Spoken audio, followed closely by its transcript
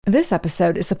This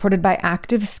episode is supported by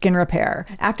Active Skin Repair.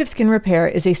 Active Skin Repair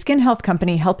is a skin health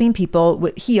company helping people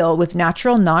heal with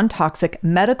natural, non-toxic,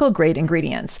 medical-grade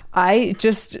ingredients. I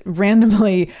just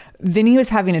randomly, Vinny was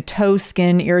having a toe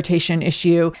skin irritation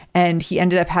issue, and he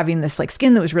ended up having this like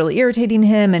skin that was really irritating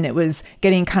him, and it was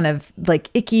getting kind of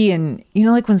like icky, and you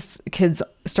know, like when kids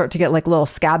start to get like little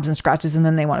scabs and scratches and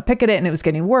then they want to pick at it, and it was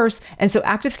getting worse. And so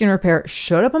Active Skin Repair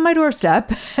showed up on my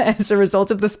doorstep as a result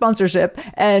of the sponsorship,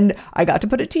 and I got to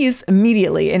put it to use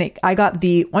immediately. And I got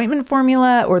the ointment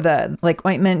formula, or the like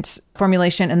ointment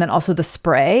formulation, and then also the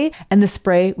spray, and the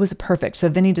spray was perfect. So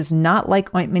Vinny does not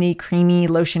like ointmenty, creamy,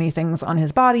 lotiony things on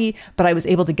his body, but I was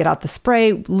able to get out the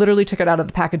spray, literally took it out of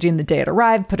the packaging the day it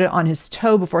arrived, put it on his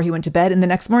toe before he went to bed. And the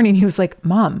next morning he was like,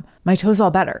 "Mom, my toe's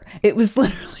all better." It was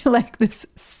literally like this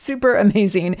super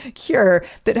amazing cure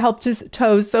that helped his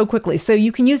toes so quickly. So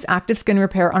you can use Active Skin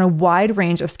Repair on a wide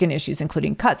range of skin issues,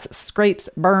 including cuts, scrapes,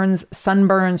 burns,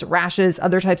 sunburns, rashes,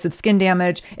 other types of skin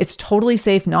damage. It's totally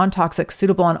safe, non-toxic,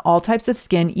 suitable on all types of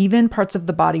skin, even parts of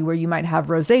the body where you might have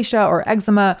rosacea or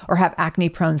eczema or have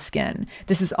acne-prone skin.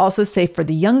 This is also safe for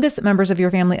the youngest members of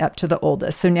your family up to the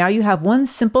oldest. So now you have one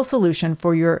simple solution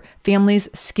for your family's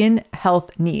skin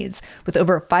health needs. With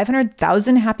over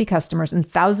 500,000 happy customers and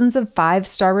thousands of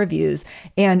 5-star reviews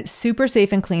and super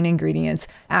safe and clean ingredients,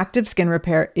 Active Skin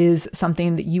Repair is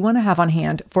something that you want to have on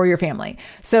hand for your family.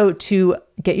 So to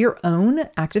get your own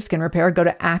Active Skin Repair, go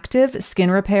to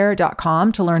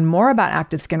activeskinrepair.com to learn more about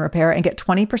Active Skin Repair and get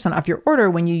 20% off your order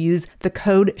when you use the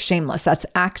code SHAMELESS. That's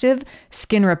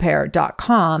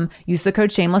activeskinrepair.com. Use the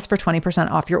code SHAMELESS for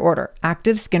 20% off your order.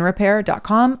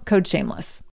 activeskinrepair.com, code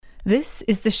SHAMELESS. This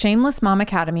is the Shameless Mom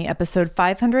Academy, episode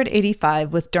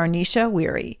 585 with DarNesha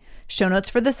Weary. Show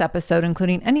notes for this episode,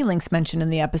 including any links mentioned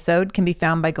in the episode, can be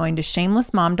found by going to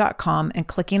shamelessmom.com and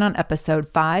clicking on episode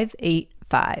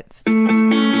 585.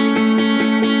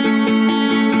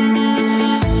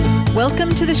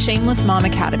 Welcome to the Shameless Mom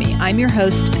Academy. I'm your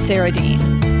host, Sarah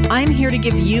Dean. I'm here to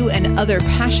give you and other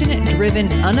passionate, driven,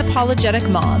 unapologetic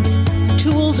moms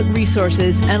tools,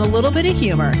 resources, and a little bit of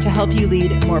humor to help you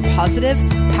lead more positive,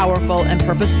 powerful, and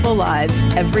purposeful lives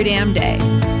every damn day.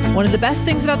 One of the best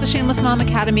things about the Shameless Mom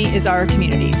Academy is our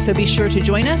community, so be sure to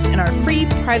join us in our free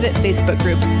private Facebook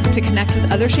group to connect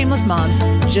with other shameless moms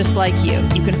just like you.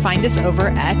 You can find us over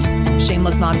at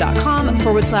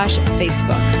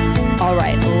shamelessmom.com/Facebook. All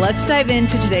right, let's dive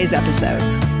into today's episode.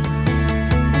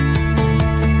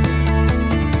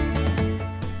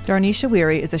 DarNesha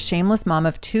Weary is a shameless mom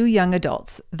of 2 young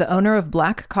adults, the owner of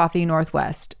Black Coffee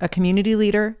Northwest, a community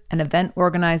leader, an event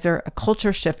organizer, a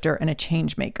culture shifter, and a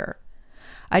change maker.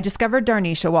 I discovered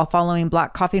DarNesha while following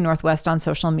Black Coffee Northwest on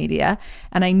social media,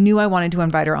 and I knew I wanted to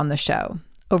invite her on the show.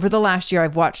 Over the last year,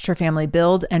 I've watched her family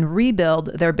build and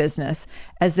rebuild their business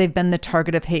as they've been the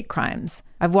target of hate crimes.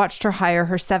 I've watched her hire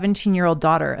her 17-year-old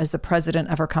daughter as the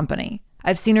president of her company.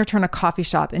 I've seen her turn a coffee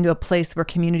shop into a place where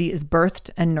community is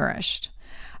birthed and nourished.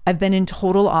 I've been in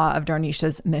total awe of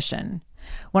DarNesha's mission.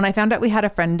 When I found out we had a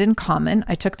friend in common,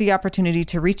 I took the opportunity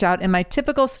to reach out in my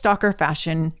typical stalker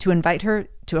fashion to invite her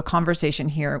to a conversation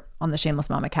here on the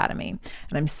Shameless Mom Academy.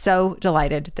 And I'm so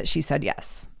delighted that she said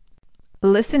yes.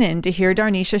 Listen in to hear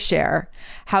DarNesha share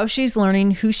how she's learning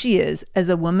who she is as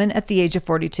a woman at the age of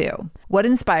 42, what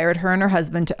inspired her and her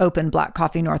husband to open Black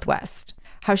Coffee Northwest,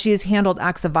 how she has handled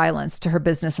acts of violence to her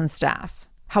business and staff,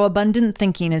 how abundant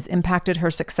thinking has impacted her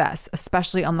success,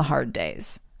 especially on the hard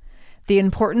days, the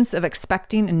importance of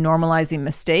expecting and normalizing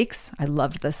mistakes. I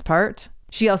loved this part.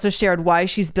 She also shared why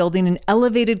she's building an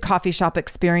elevated coffee shop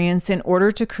experience in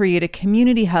order to create a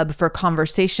community hub for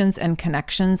conversations and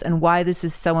connections, and why this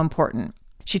is so important.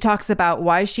 She talks about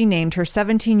why she named her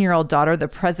 17-year-old daughter the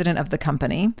president of the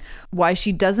company, why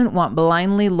she doesn't want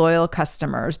blindly loyal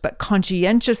customers, but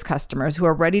conscientious customers who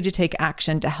are ready to take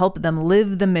action to help them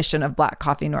live the mission of Black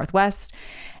Coffee Northwest,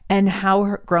 and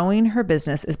how growing her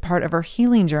business is part of her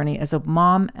healing journey as a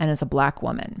mom and as a Black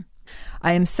woman.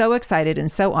 I am so excited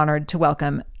and so honored to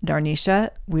welcome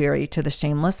DarNesha Weary to the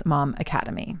Shameless Mom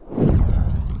Academy.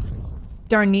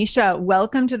 DarNesha,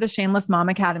 welcome to the Shameless Mom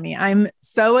Academy. I'm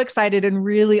so excited and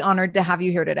really honored to have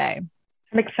you here today.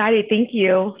 I'm excited. Thank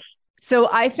you. So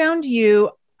I found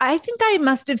you, I think I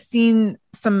must have seen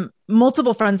some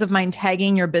multiple friends of mine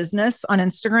tagging your business on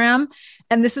Instagram.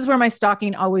 And this is where my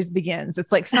stalking always begins.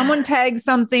 It's like someone tags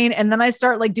something and then I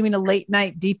start like doing a late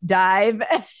night deep dive.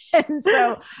 And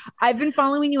so I've been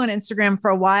following you on Instagram for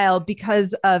a while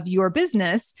because of your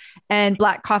business and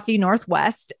Black Coffee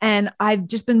Northwest. And I've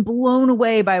just been blown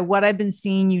away by what I've been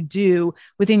seeing you do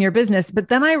within your business. But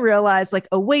then I realized like,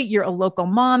 oh, wait, you're a local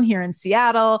mom here in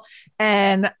Seattle.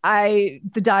 And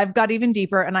the dive got even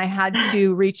deeper and I had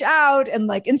to reach out and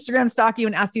like Instagram stalk you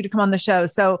and ask you to come on the show.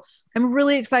 So I'm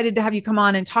really excited to have you come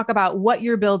on and talk about what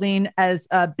you're building as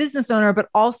a business owner, but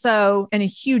also, and a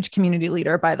huge community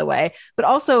leader, by the way, but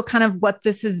also kind of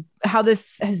how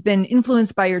this has been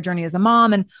influenced by your journey as a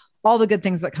mom and all the good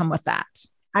things that come with that.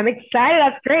 I'm excited.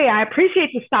 That's great. I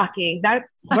appreciate the stalking. That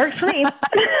works for me.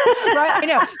 Right. I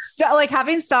know. Like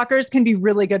having stalkers can be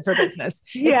really good for business.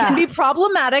 Yeah. It can be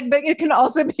problematic, but it can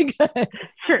also be good.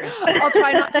 Sure. I'll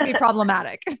try not to be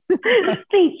problematic.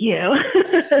 Thank you.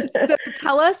 So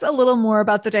tell us a little more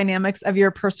about the dynamics of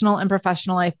your personal and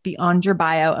professional life beyond your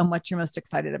bio and what you're most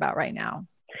excited about right now.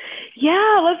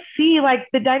 Yeah, let's see. Like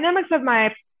the dynamics of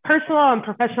my personal and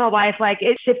professional life, like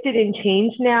it shifted and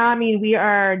changed now. I mean, we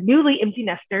are newly empty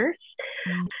nesters.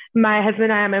 My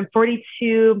husband and I, I'm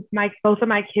 42. Both of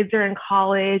my kids are in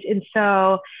college. And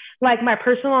so like my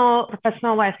personal,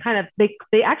 professional life kind of,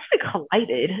 they actually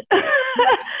collided.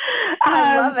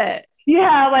 I love it.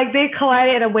 Yeah. Like they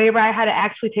collided in a way where I had to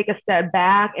actually take a step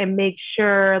back and make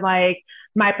sure like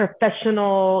my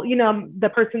professional, the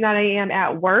person that I am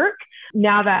at work,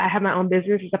 now that I have my own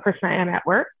business, is the person I am at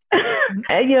work.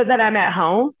 That I'm at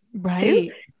home. Right.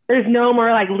 Too. There's no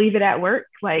more like leave it at work.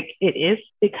 Like it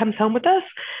comes home with us.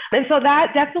 And so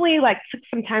that definitely like took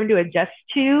some time to adjust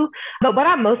to. But what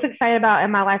I'm most excited about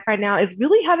in my life right now is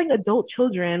really having adult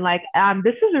children. Like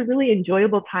this is a really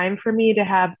enjoyable time for me to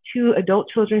have 2 adult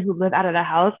children who live out of the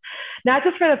house, not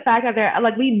just for the fact that they're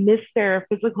like, we miss their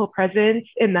physical presence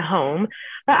in the home,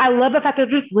 but I love the fact that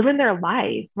they're just living their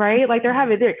life, right? Like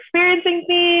they're experiencing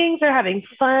things, they're having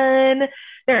fun.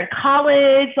 They're in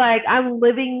college. Like I'm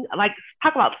living, like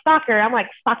talk about stalker. I'm like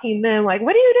stalking them. Like,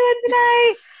 what are you doing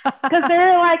today? Because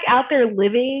they're like out there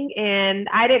living and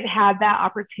I didn't have that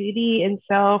opportunity. And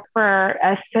so for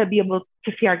us to be able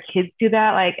to see our kids do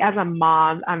that, like as a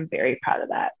mom, I'm very proud of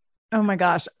that. Oh my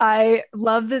gosh. I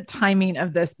love the timing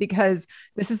of this because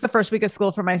this is the first week of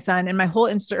school for my son and my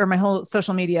whole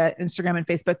social media, Instagram and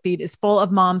Facebook feed is full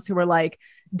of moms who are like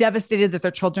devastated that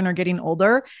their children are getting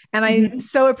older. And I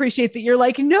so appreciate that you're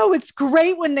like, no, it's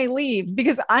great when they leave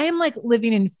because I am like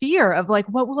living in fear of like,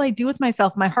 what will I do with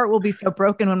myself? My heart will be so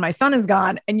broken when my son is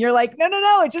gone. And you're like, no,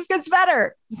 it just gets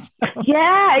better. So.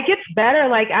 Yeah, it gets better.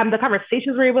 Like the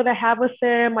conversations we're able to have with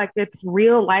them, like it's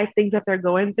real life things that they're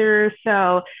going through.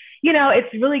 So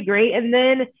it's really great. And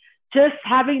then just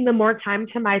having the more time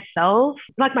to myself,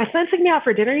 like my son took me out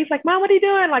for dinner. He's like, Mom, what are you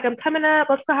doing? Like, I'm coming up.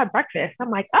 Let's go have breakfast. I'm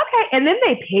like, okay. And then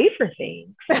they pay for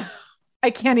things.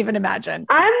 I can't even imagine.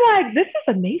 I'm like, this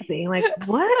is amazing. Like,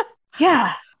 what?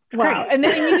 Yeah. Wow. Great. And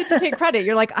then you get to take credit.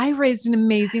 You're like, I raised an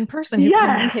amazing person who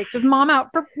comes and takes his mom out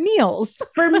for meals.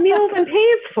 And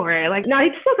pays for it. Like now he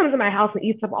still comes to my house and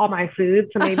eats up all my food.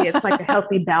 So maybe it's like a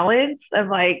healthy balance of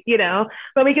like,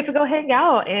 but we get to go hang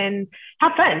out and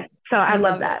have fun. So I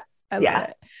love that. I love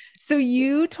it. So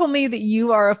you told me that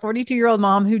you are a 42-year-old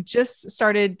mom who just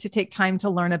started to take time to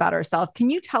learn about herself. Can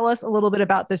you tell us a little bit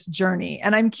about this journey?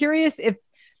 And I'm curious if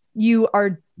you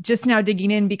are just now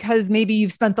digging in because maybe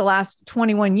you've spent the last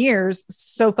 21 years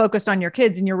so focused on your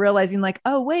kids and you're realizing like,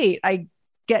 oh, wait, I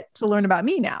get to learn about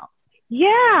me now.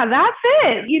 Yeah, that's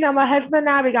it. My husband and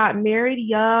I, we got married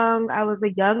young. I was a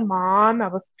young mom. I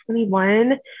was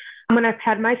 21 when I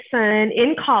had my son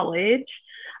in college.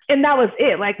 And that was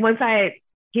it. Like once I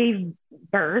gave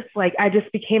birth, like I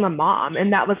just became a mom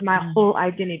and that was my whole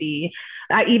identity.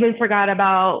 I even forgot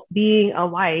about being a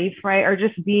wife, right? Or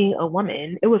just being a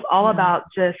woman. It was all about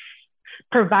just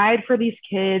provide for these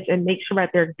kids and make sure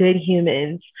that they're good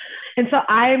humans. And so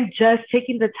I'm just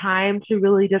taking the time to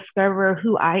really discover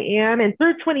who I am. And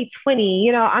through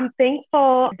 2020, I'm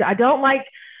thankful. I don't like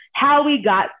how we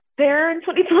got there in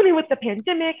 2020 with the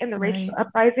pandemic and the racial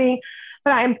uprising,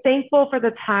 but I'm thankful for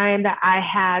the time that I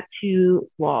had to,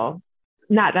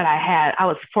 not that I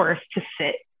was forced to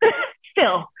sit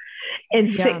still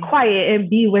and sit quiet and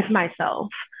be with myself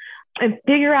and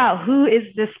figure out who is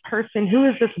this person, who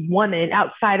is this woman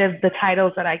outside of the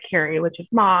titles that I carry, which is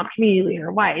mom, community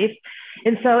leader, wife.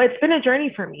 And so it's been a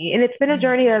journey for me. And it's been a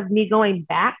journey of me going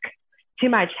back to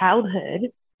my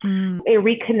childhood and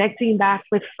reconnecting back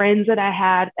with friends that I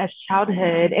had as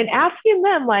childhood and asking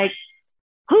them like,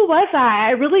 who was I? I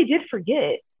really did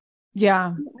forget.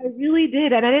 Yeah. I really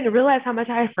did. And I didn't realize how much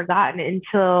I had forgotten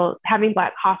until having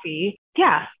black coffee.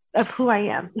 Yeah, of who I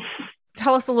am.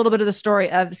 Tell us a little bit of the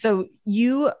story of, so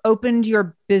you opened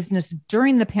your business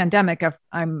during the pandemic, if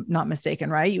I'm not mistaken,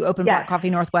 right? You opened Yes. Black Coffee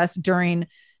Northwest during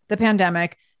the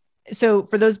pandemic. So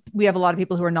for those, we have a lot of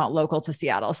people who are not local to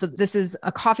Seattle. So this is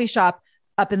a coffee shop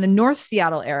up in the North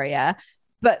Seattle area,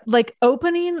 but like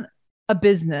opening a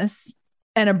business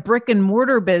and a brick and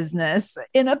mortar business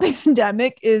in a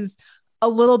pandemic is a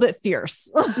little bit fierce.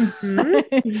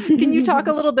 Can you talk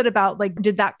a little bit about, like,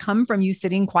 did that come from you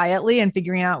sitting quietly and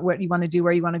figuring out what you want to do,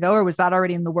 where you want to go, or was that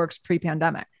already in the works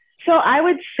pre-pandemic? So I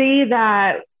would say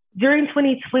that during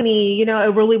 2020, it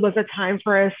really was a time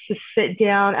for us to sit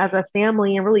down as a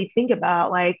family and really think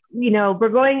about, like,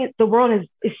 the world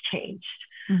is changed.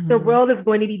 The world is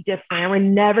going to be different. We're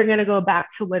never going to go back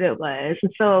to what it was.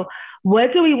 And so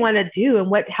what do we want to do? And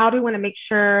how do we want to make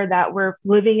sure that we're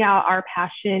living out our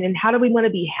passion? And how do we want to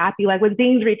be happy? Like when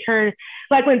things return,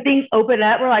 like when things open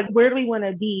up, we're like, where do we want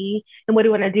to be? And what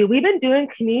do we want to do? We've been doing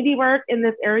community work in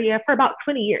this area for about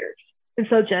 20 years. And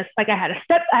so just like I have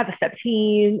a step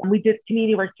team. We did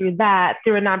community work through that,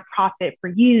 through a nonprofit for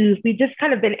youth. We've just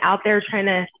kind of been out there trying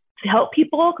to help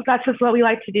people because that's just what we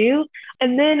like to do.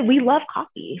 And then we love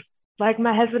coffee. Like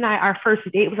my husband and I, our first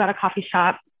date was at a coffee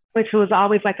shop, which was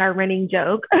always like our running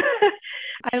joke.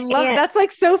 I love that's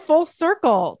like so full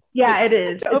circle. Yeah, it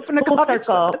is. To open a coffee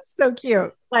shop. That's so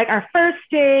cute. Like our first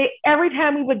date, every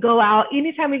time we would go out,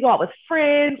 anytime we go out with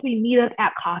friends, we meet up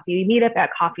at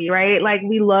coffee. Right? Like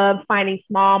we love finding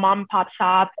small mom and pop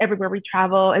shops everywhere we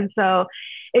travel. And so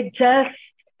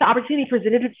the opportunity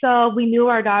presented itself. We knew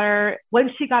our daughter,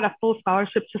 once she got a full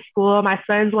scholarship to school, my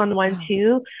son's won one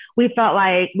too. We felt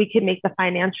like we could make the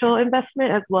financial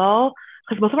investment as well,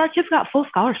 because most of our kids got full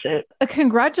scholarship.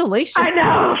 Congratulations. I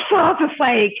know. So I was just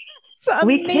like,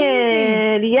 we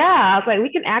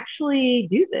can actually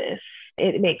do this.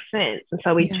 It makes sense. And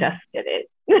so we just did it.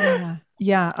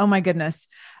 Yeah. Oh my goodness.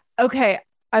 Okay.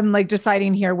 I'm like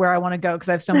deciding here where I want to go because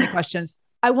I have so many questions.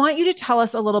 I want you to tell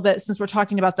us a little bit, since we're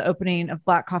talking about the opening of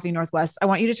Black Coffee Northwest, I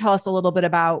want you to tell us a little bit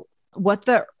about what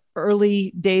the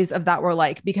early days of that were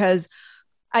like, because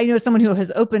I know someone who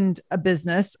has opened a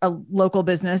business, a local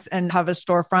business, and have a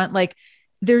storefront. Like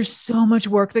there's so much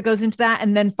work that goes into that.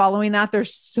 And then following that,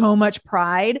 there's so much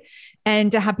pride,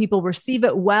 and to have people receive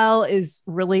it well is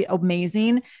really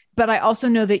amazing. But I also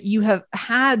know that you have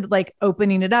had like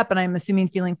opening it up, and I'm assuming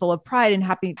feeling full of pride and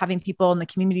happy having people in the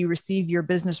community receive your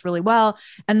business really well.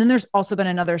 And then there's also been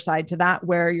another side to that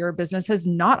where your business has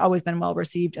not always been well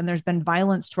received and there's been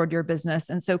violence toward your business.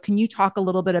 And so can you talk a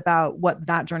little bit about what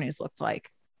that journey has looked like?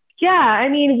 Yeah, I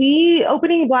mean,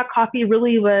 opening Black Coffee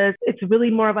it's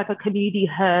really more of like a community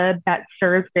hub that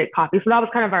serves great coffee. So that was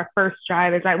kind of our first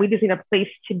drive, is that we just need a place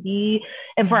to be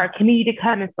and for our community to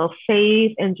come and feel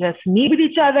safe and just meet with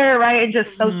each other, right? And just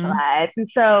socialize. And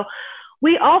so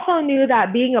we also knew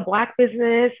that being a Black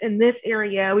business in this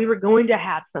area, we were going to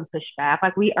have some pushback.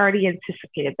 Like we already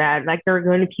anticipated that. Like there were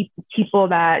going to be people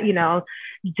that,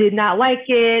 did not like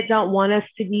it, don't want us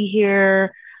to be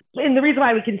here. And the reason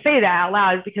why we can say that out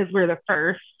loud is because we're the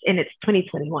first and it's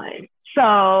 2021.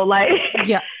 So like,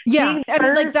 yeah. I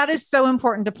mean, like that is so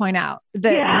important to point out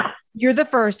that you're the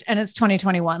first and it's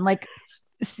 2021. Like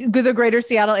the greater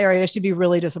Seattle area should be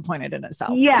really disappointed in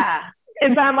itself. Yeah.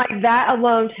 And so I'm like, that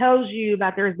alone tells you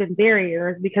that there's been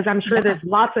barriers, because I'm sure there's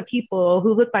lots of people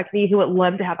who look like me who would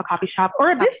love to have a coffee shop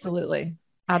or a business.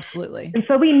 Absolutely. And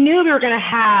so we knew we were going to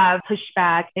have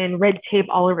pushback and red tape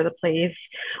all over the place.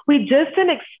 We just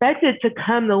didn't expect it to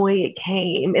come the way it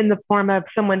came, in the form of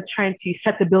someone trying to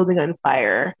set the building on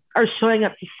fire or showing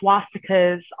up to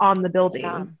swastikas on the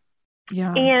building.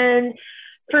 Yeah. And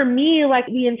for me, like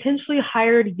we intentionally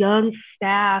hired young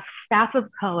staff of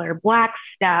color, Black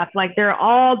staff, like they're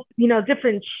all,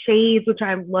 different shades, which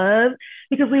I love,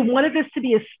 because we wanted this to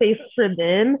be a space for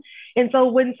them. And so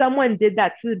when someone did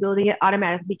that to the building, it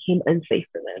automatically became unsafe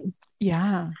for them.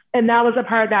 Yeah. And that was a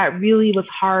part that really was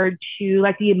hard to,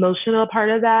 like the emotional part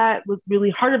of that was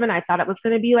really harder than I thought it was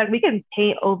going to be. Like we can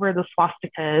paint over the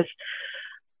swastikas,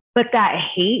 but that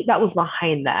hate that was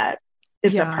behind that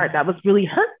is the part that was really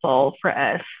hurtful for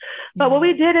us. But what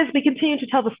we did is we continued to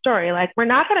tell the story. Like, we're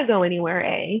not going to go anywhere,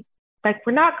 A. Like,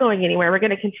 we're not going anywhere. We're going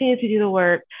to continue to do the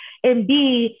work. And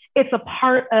B, it's a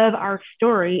part of our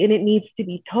story and it needs to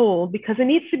be told because it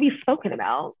needs to be spoken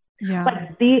about. Yeah.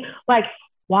 Like,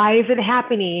 why is it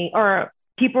happening? Or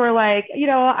people are like,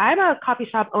 I'm a coffee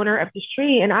shop owner up the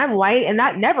street and I'm white and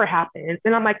that never happens.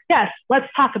 And I'm like, yes, let's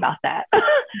talk about that.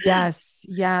 Yes.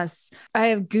 I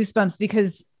have goosebumps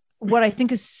because what I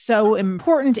think is so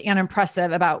important and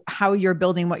impressive about how you're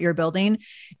building what you're building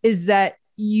is that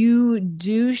you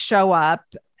do show up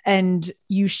and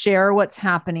you share what's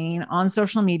happening on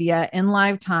social media in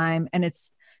live time. And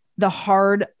it's the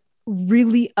hard,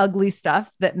 really ugly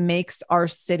stuff that makes our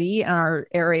city and our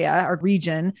area, our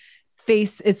region,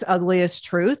 face its ugliest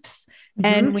truths.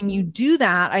 And when you do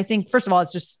that, I think, first of all,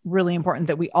 it's just really important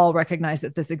that we all recognize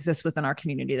that this exists within our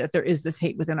community, that there is this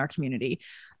hate within our community.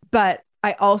 But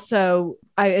I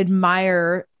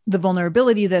admire the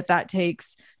vulnerability that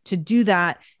takes to do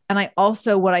that. And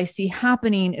what I see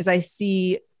happening is I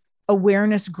see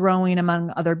awareness growing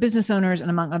among other business owners and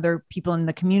among other people in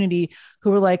the community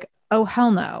who are like, oh,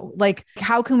 hell no. Like,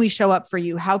 how can we show up for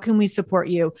you? How can we support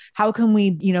you? How can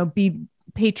we, be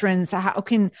patrons?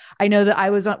 I know that I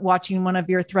was watching one of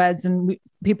your threads and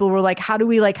people were like, how do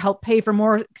we help pay for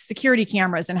more security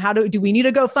cameras? And how do we need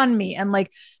a GoFundMe? And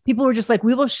people were just like,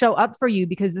 we will show up for you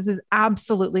because this is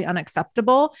absolutely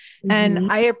unacceptable.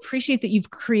 And I appreciate that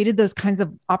you've created those kinds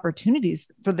of opportunities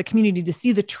for the community to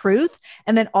see the truth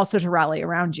and then also to rally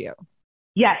around you.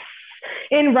 Yes.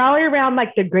 And rally around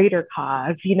the greater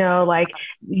cause,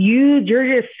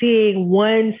 you're just seeing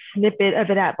one snippet of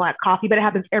it at Black Coffee, but it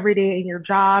happens every day in your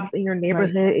jobs, in your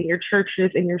neighborhood, right, in your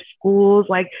churches, in your schools.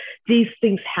 These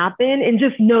things happen, and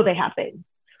just know they happen.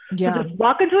 Yeah. So just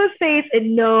walk into a space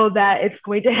and know that it's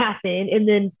going to happen. And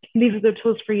then these are the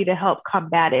tools for you to help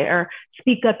combat it or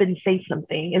speak up and say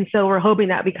something. And so we're hoping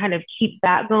that we kind of keep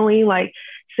that going,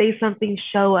 say something,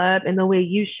 show up in the way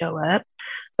you show up.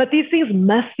 But these things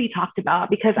must be talked about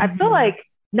because I feel like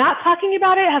not talking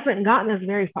about it hasn't gotten us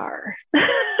very far.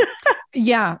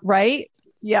 Yeah. Right.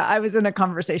 Yeah. I was in a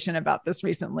conversation about this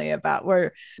recently about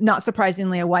where, not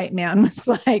surprisingly, a white man was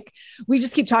like, we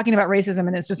just keep talking about racism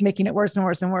and it's just making it worse and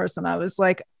worse and worse. And I was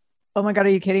like, oh my God, are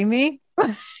you kidding me?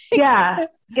 Yeah.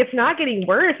 It's not getting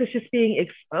worse. It's just being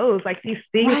exposed. These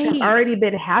things have already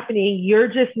been happening. You're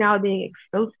just now being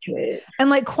exposed to it.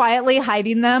 And quietly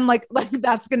hiding them,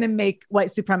 that's going to make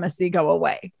white supremacy go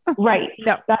away. Right.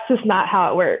 No, that's just not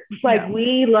how it works.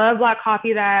 We love Black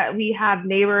Coffee that we have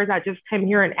neighbors that just come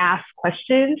here and ask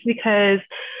questions because,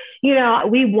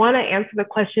 we want to answer the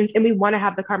questions and we want to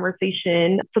have the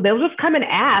conversation. So they'll just come and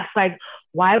ask,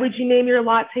 why would you name your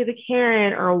latte the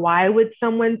Karen? Or why would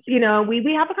someone,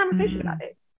 we have a conversation about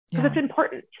it because it's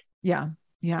important. Yeah.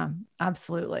 Yeah,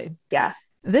 absolutely. Yeah.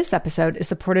 This episode is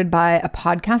supported by a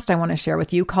podcast I want to share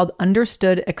with you called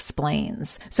Understood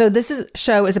Explains. So this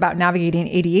show is about navigating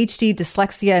ADHD,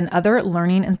 dyslexia, and other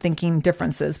learning and thinking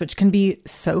differences, which can be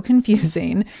so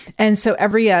confusing. And so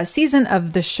every season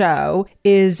of the show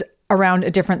is around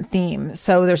a different theme.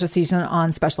 So there's a season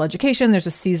on special education, there's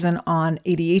a season on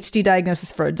ADHD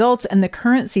diagnosis for adults, and the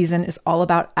current season is all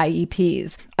about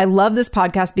IEPs. I love this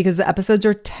podcast because the episodes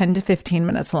are 10 to 15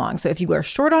 minutes long. So if you are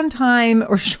short on time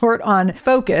or short on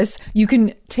focus, you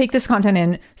can take this content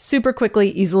in super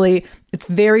quickly, easily. It's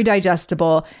very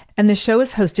digestible. And the show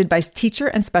is hosted by teacher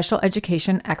and special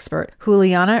education expert,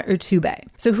 Juliana Urtube.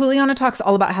 So Juliana talks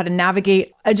all about how to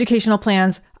navigate educational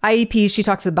plans, IEPs. She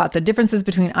talks about the differences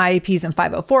between IEPs and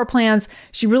 504 plans.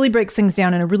 She really breaks things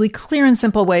down in a really clear and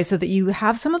simple way so that you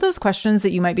have some of those questions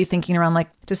that you might be thinking around,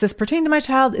 does this pertain to my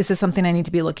child? Is this something I need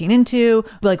to be looking into?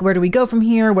 Where do we go from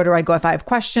here? Where do I go if I have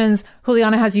questions?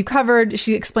 Juliana has you covered.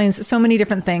 She explains so many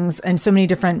different things and so many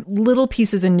different little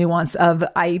pieces and nuance of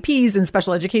IEPs and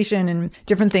special education and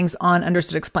different things on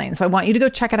Understood Explains. So I want you to go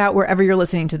check it out wherever you're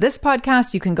listening to this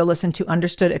podcast. You can go listen to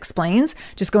Understood Explains.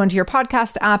 Just go into your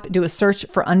podcast app, do a search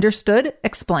for Understood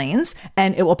Explains,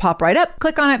 and it will pop right up.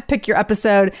 Click on it, pick your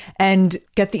episode, and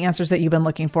get the answers that you've been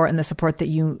looking for and the support that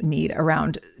you need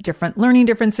around different learning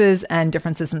differences and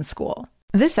differences in school.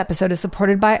 This episode is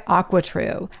supported by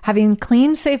AquaTrue. Having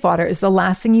clean, safe water is the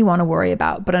last thing you want to worry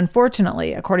about. But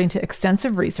unfortunately, according to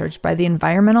extensive research by the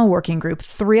Environmental Working Group,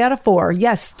 3 out of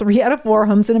 4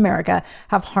 homes in America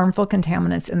have harmful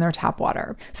contaminants in their tap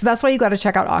water. So that's why you got to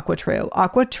check out AquaTrue.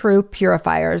 AquaTrue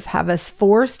purifiers have a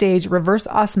 4-stage reverse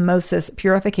osmosis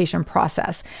purification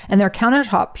process. And their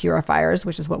countertop purifiers,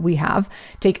 which is what we have,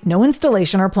 take no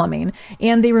installation or plumbing,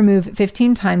 and they remove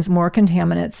 15 times more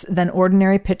contaminants than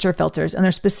ordinary pitcher filters. And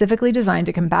they're specifically designed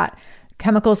to combat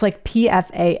chemicals like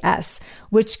PFAS,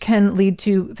 which can lead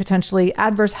to potentially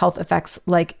adverse health effects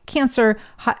like cancer,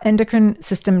 endocrine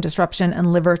system disruption,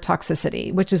 and liver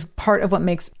toxicity, which is part of what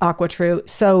makes AquaTrue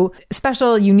so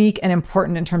special, unique, and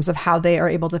important in terms of how they are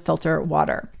able to filter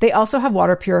water. They also have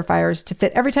water purifiers to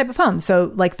fit every type of home.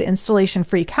 So like the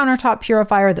installation-free countertop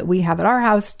purifier that we have at our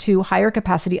house to higher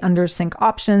capacity under sink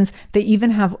options. They even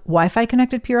have Wi-Fi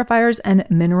connected purifiers and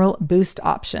mineral boost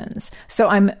options. So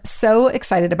I'm so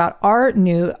excited about our super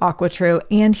new AquaTrue.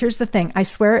 And here's the thing. I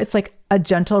swear it's like a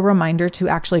gentle reminder to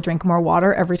actually drink more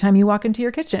water every time you walk into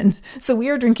your kitchen. So we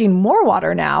are drinking more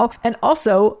water now and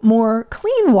also more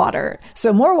clean water.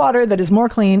 So more water that is more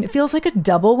clean. It feels like a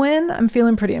double win. I'm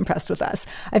feeling pretty impressed with us.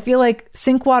 I feel like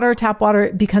sink water, tap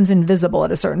water becomes invisible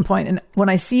at a certain point. And when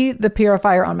I see the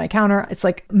purifier on my counter, it's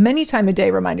like many times a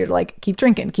day reminder to like, keep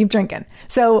drinking, keep drinking.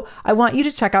 So I want you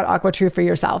to check out AquaTrue for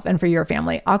yourself and for your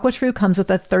family. AquaTrue comes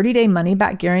with a 30-day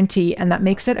money-back guarantee, and that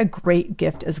makes it a great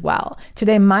gift as well.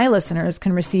 Today, my listeners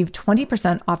can receive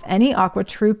 20% off any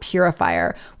AquaTrue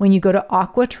purifier when you go to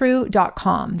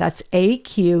aquatrue.com. That's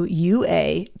AQUATRU.com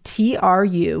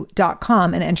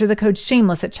and enter the code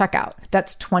shameless at checkout.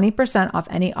 That's 20% off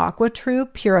any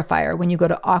AquaTrue purifier when you go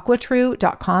to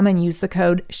aquatrue.com and use the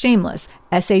code shameless,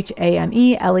 SHAMELESS.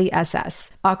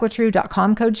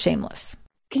 aquatrue.com code shameless.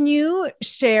 Can you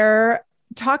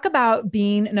talk about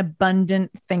being an abundant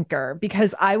thinker?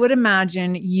 Because I would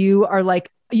imagine you are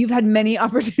like, you've had many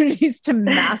opportunities to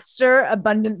master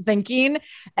abundant thinking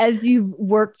as you've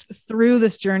worked through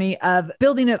this journey of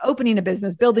opening a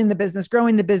business, building the business,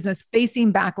 growing the business,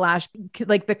 facing backlash,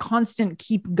 like the constant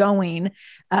keep going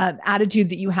attitude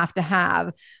that you have to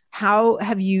have. How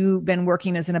have you been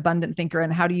working as an abundant thinker,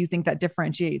 and how do you think that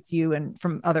differentiates you and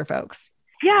from other folks?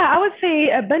 Yeah, I would say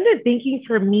abundant thinking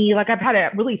for me, like I've had to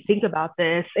really think about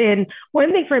this. And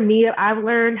one thing for me I've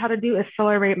learned how to do is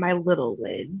celebrate my little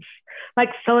wins, like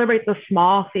celebrate the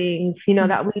small things,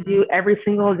 that we do every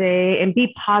single day and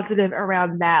be positive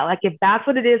around that. Like if that's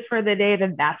what it is for the day,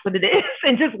 then that's what it is.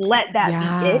 And just let that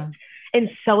be it and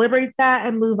celebrate that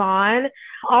and move on.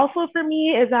 Also for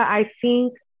me is that I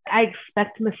think I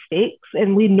expect mistakes,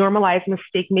 and we normalize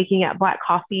mistake making at Black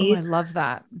Coffee. Oh, I love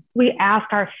that. We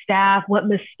ask our staff, what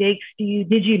mistakes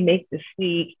did you make this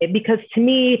week? Because to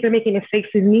me, if you're making mistakes,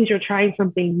 it means you're trying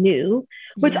something new,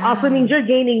 which also means you're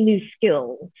gaining new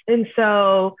skills. And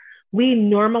so we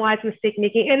normalize mistake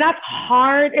making, and that's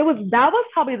hard. That was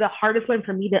probably the hardest one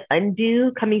for me to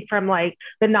undo, coming from like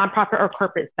the nonprofit or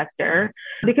corporate sector,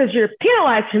 because you're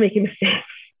penalized for making mistakes.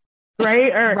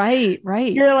 Right. Or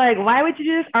right. You're like, why would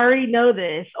you just already know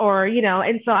this? Or,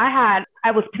 and so I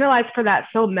was penalized for that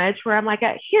so much, where I'm like,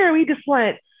 here, you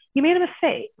made a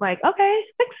mistake. Like, okay,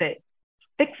 fix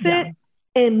it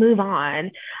and move on.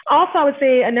 Also, I would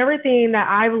say another thing that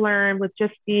I've learned with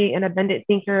just being an abundant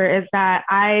thinker is that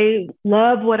I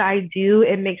love what I do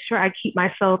and make sure I keep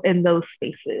myself in those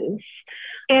spaces.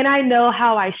 And I know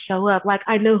how I show up. Like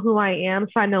I know who I am.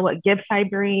 So I know what gifts I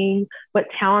bring, what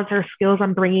talents or skills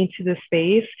I'm bringing to the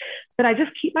space. But I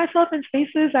just keep myself in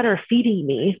spaces that are feeding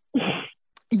me.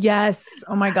 Yes.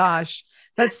 Oh my gosh.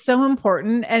 That's so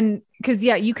important. And because,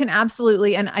 you can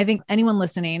absolutely, and I think anyone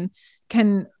listening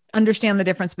can understand the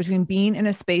difference between being in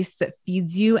a space that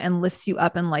feeds you and lifts you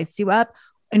up and lights you up,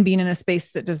 and being in a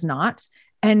space that does not.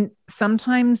 And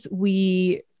sometimes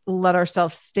we let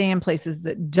ourselves stay in places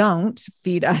that don't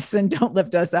feed us and don't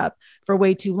lift us up for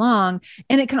way too long.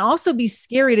 And it can also be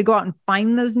scary to go out and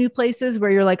find those new places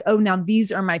where you're like, oh, now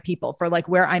these are my people for like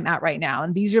where I'm at right now.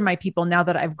 And these are my people now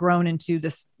that I've grown into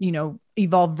this,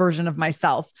 evolved version of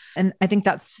myself. And I think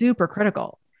that's super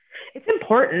critical. It's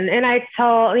important. And I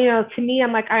tell, to me,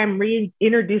 I'm like, I'm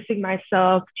reintroducing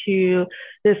myself to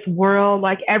this world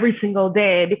like every single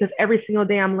day, because every single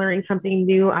day I'm learning something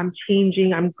new. I'm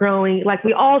changing, I'm growing, like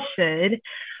we all should.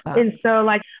 And so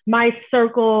like my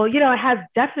circle, it has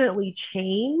definitely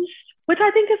changed, which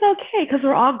I think is okay, because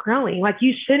we're all growing. Like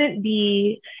you shouldn't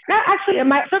be, not actually,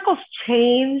 my circle's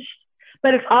changed,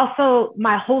 but it's also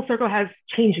my whole circle has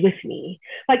changed with me.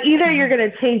 Like either you're going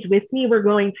to change with me, we're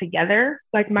growing together.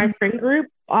 Like my friend group,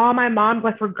 all my moms,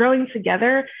 like we're growing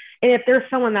together. And if there's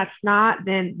someone that's not,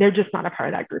 then they're just not a part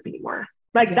of that group anymore.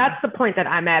 Like that's the point that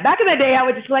I'm at. Back in the day, I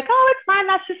would just be like, oh, it's fine.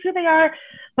 That's just who they are.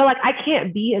 But like, I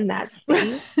can't be in that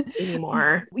space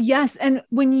anymore. Yes. And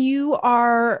when you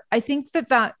are, I think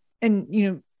that,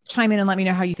 and, chime in and let me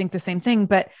know how you think the same thing.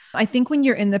 But I think when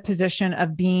you're in the position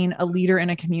of being a leader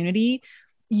in a community,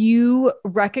 you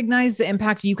recognize the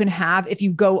impact you can have if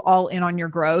you go all in on your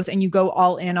growth and you go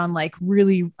all in on like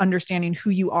really understanding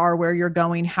who you are, where you're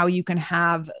going, how you can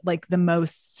have like the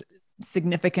most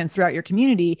significance throughout your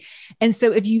community. And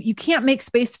so if you can't make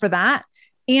space for that,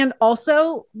 and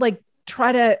also like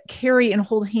try to carry and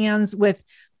hold hands with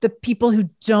the people who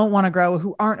don't want to grow,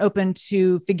 who aren't open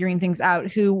to figuring things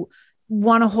out, who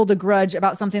want to hold a grudge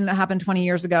about something that happened 20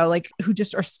 years ago, like who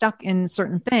just are stuck in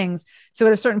certain things. So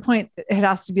at a certain point, it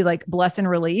has to be like bless and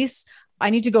release. I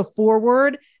need to go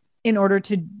forward in order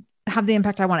to have the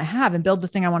impact I want to have and build the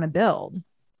thing I want to build.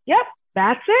 Yep.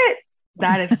 That's it.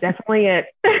 That is definitely it.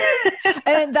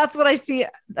 And that's what I see.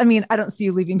 I mean, I don't see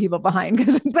you leaving people behind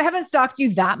because I haven't stalked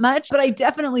you that much, but I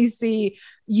definitely see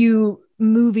you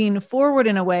moving forward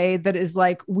in a way that is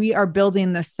like, we are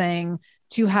building this thing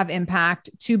to have impact,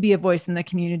 to be a voice in the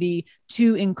community,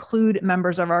 to include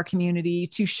members of our community,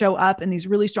 to show up in these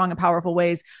really strong and powerful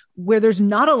ways where there's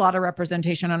not a lot of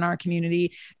representation in our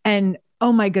community. And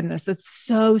oh my goodness, that's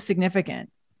so significant.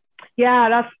 Yeah,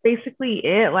 that's basically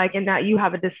it. Like, in that you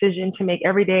have a decision to make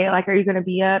every day. Like, are you going to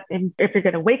be up, and if you're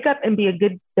going to wake up and be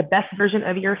the best version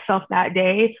of yourself that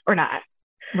day or not?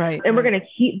 Right. And we're going to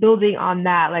keep building on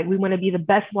that. Like, we want to be the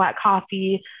best Black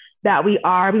coffee that we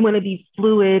are. We want to be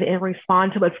fluid and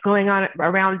respond to what's going on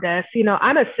around us. You know,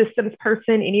 I'm a systems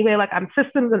person anyway. Like, I'm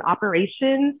systems and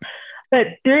operations. But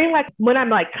during like when I'm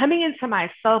like coming into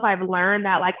myself, I've learned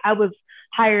that like I was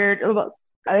hired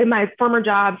in my former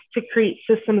jobs to create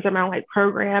systems around like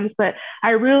programs, but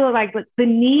I really like the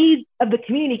need of the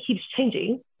community keeps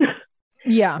changing.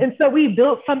 Yeah. And so we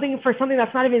built something for something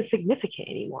that's not even significant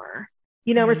anymore.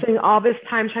 You know, we're spending all this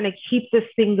time trying to keep this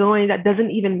thing going that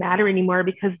doesn't even matter anymore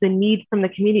because the need from the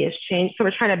community has changed. So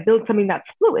we're trying to build something that's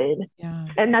fluid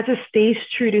and that just stays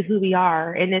true to who we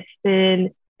are. And it's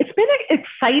been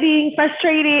exciting,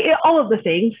 frustrating, all of the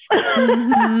things.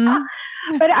 Mm-hmm.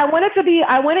 But I want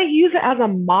to use it as a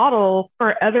model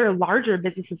for other larger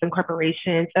businesses and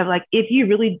corporations of like, if you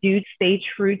really do stay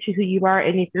true to who you are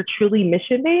and if you're truly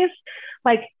mission-based,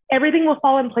 like everything will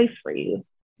fall in place for you.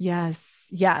 Yes.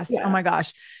 Yeah. Oh my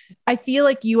gosh. I feel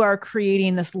like you are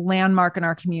creating this landmark in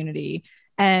our community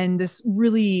and this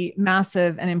really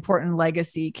massive and important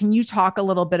legacy. Can you talk a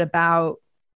little bit about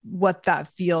what that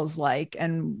feels like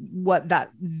and what that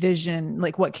vision,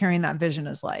 like what carrying that vision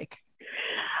is like?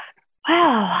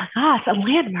 Wow, gosh, a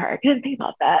landmark. I didn't think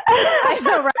about that. I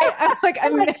know,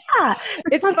 right?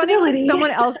 It's funny when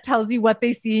someone else tells you what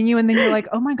they see in you, and then you're like,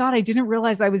 oh my God, I didn't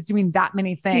realize I was doing that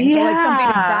many things. Or like something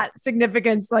of that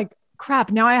significance, like crap,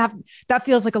 now that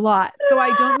feels like a lot. So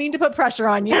I don't mean to put pressure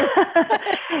on you.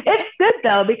 It's good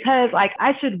though, because like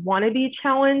I should want to be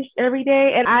challenged every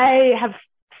day. And I have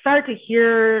started to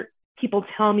hear people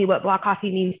tell me what Black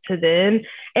coffee means to them.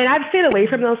 And I've stayed away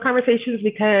from those conversations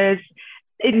because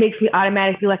it makes me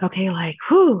automatically like, okay, like,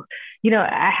 whew, you know,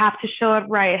 I have to show up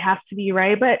right. It has to be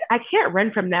right. But I can't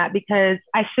run from that because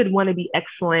I should want to be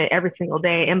excellent every single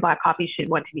day. And Black coffee should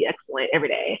want to be excellent every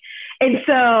day. And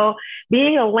so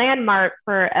being a landmark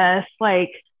for us, like,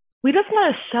 we just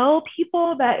want to show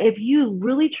people that if you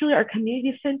really, truly are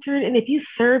community centered and if you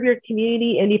serve your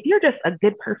community and if you're just a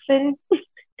good person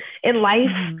in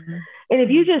life, and if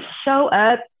you just show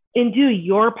up and do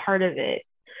your part of it,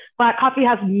 Black coffee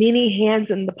has many hands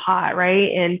in the pot,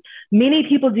 right? And many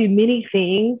people do many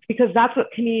things because that's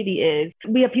what community is.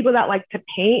 We have people that like to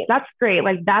paint. That's great.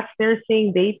 Like that's their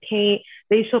thing. They paint,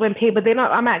 they show up and paint, but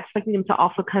I'm not expecting them to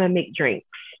also kind of make drinks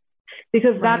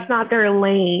because that's not their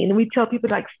lane. We tell people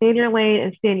to like stay in your lane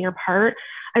and stay in your part.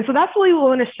 And so that's what we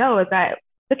want to show is that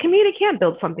the community can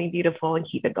build something beautiful and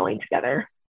keep it going together.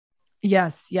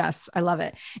 Yes. I love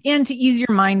it. And to ease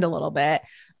your mind a little bit,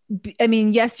 I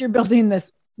mean, yes, you're building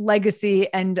this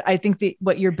legacy. And I think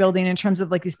what you're building in terms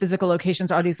of like these physical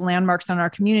locations are these landmarks in our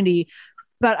community.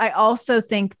 But I also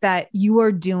think that you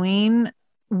are doing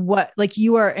what like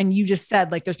you are, and you just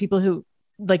said, like, there's people who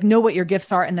like know what your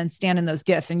gifts are and then stand in those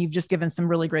gifts. And you've just given some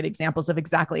really great examples of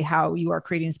exactly how you are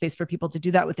creating space for people to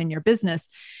do that within your business.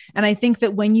 And I think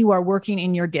that when you are working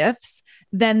in your gifts,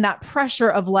 then that pressure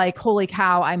of like, holy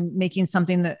cow, I'm making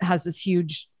something that has this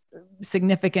huge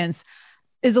significance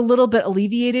is a little bit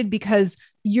alleviated because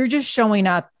you're just showing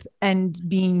up and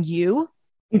being you,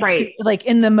 right? Like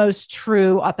in the most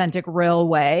true, authentic, real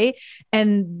way.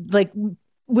 And like,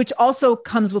 which also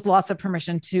comes with lots of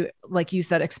permission to, like you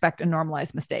said, expect and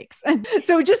normalize mistakes.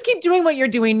 So just keep doing what you're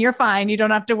doing. You're fine. You don't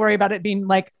have to worry about it being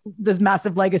like this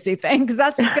massive legacy thing because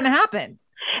that's just going to happen.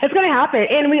 It's going to happen.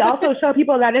 And we also show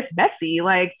people that it's messy.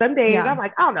 Like some days I'm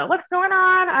like, I don't know what's going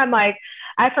on. I'm like,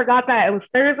 I forgot that it was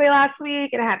Thursday last week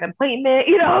and I had an appointment,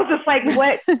 you know, just like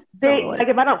what totally. Like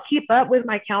if I don't keep up with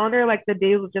my calendar, like the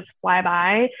days will just fly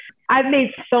by. I've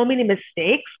made so many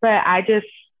mistakes, but I just,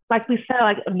 like we said,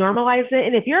 like normalize it.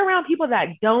 And if you're around people that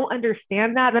don't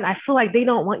understand that, then I feel like they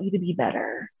don't want you to be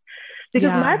better.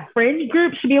 Because my friend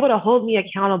group should be able to hold me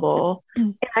accountable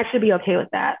and I should be okay with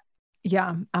that.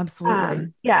 Yeah,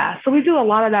 absolutely. So we do a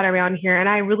lot of that around here and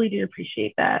I really do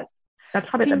appreciate that. That's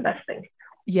probably the best thing.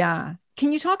 Yeah.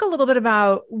 Can you talk a little bit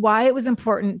about why it was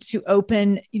important to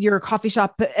open your coffee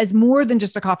shop as more than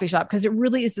just a coffee shop? Because it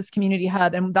really is this community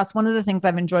hub. And that's one of the things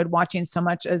I've enjoyed watching so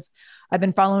much as I've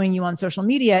been following you on social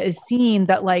media is seeing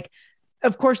that like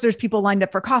of course, there's people lined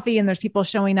up for coffee and there's people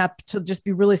showing up to just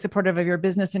be really supportive of your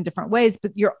business in different ways.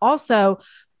 But you're also,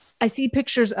 I see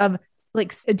pictures of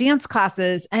like dance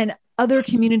classes and other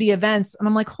community events. And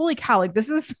I'm like, holy cow, like this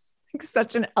is like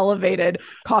such an elevated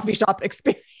coffee shop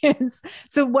experience.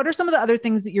 So what are some of the other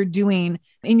things that you're doing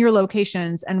in your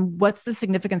locations and what's the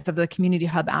significance of the community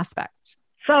hub aspect?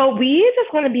 So we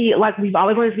just want to be like, we've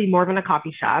always wanted to be more than a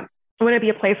coffee shop. We want to be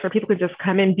a place where people could just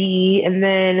come and be, and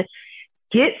then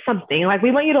get something. Like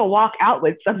we want you to walk out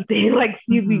with something, like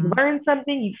you learned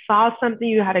something, you saw something,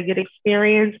 you had a good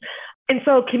experience. And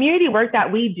so community work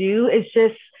that we do is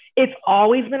just, it's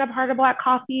always been a part of Black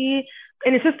Coffee.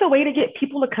 And it's just a way to get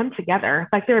people to come together.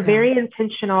 Like they're very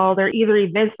intentional. They're either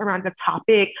events around a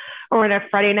topic, or on a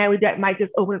Friday night, we might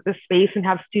just open up the space and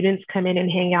have students come in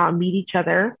and hang out and meet each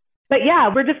other. But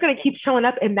yeah, we're just going to keep showing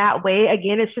up in that way.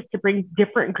 Again, it's just to bring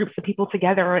different groups of people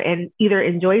together and either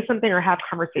enjoy something or have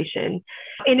conversation.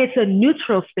 And it's a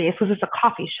neutral space because it's a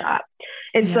coffee shop.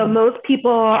 And so most people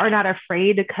are not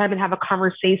afraid to come and have a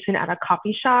conversation at a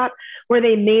coffee shop where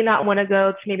they may not want to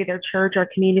go to maybe their church or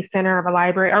community center or a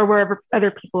library or wherever other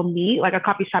people meet. Like a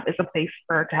coffee shop is a place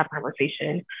to have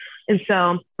conversation. And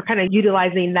so we're kind of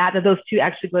utilizing that those two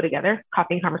actually go together,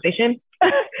 coffee and conversation.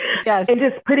 Yes. And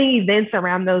just putting events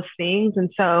around those things.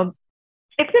 And so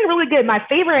it's been really good. My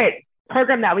favorite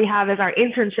program that we have is our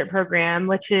internship program,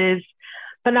 which is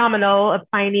phenomenal, of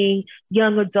finding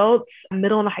young adults,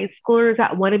 middle and high schoolers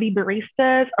that want to be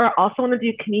baristas or also want to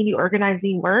do community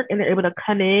organizing work. And they're able to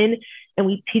come in and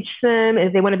we teach them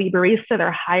if they want to be barista,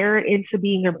 they're hired into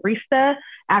being a barista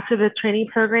after the training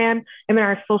program. And then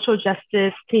our social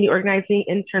justice community organizing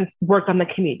interns work on the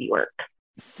community work.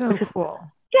 So cool.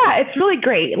 Yeah, it's really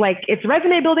great. Like it's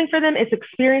resume building for them. It's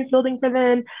experience building for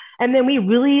them. And then we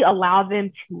really allow them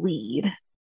to lead,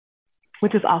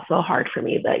 which is also hard for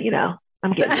me, but you know,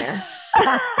 I'm getting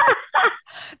there.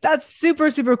 That's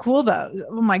super, super cool though.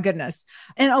 Oh my goodness.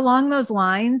 And along those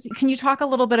lines, can you talk a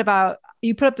little bit about,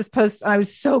 you put up this post. I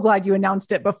was so glad you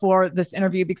announced it before this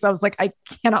interview because I was like, I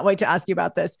cannot wait to ask you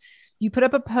about this. You put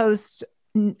up a post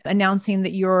announcing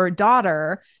that your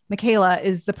daughter, Michaela,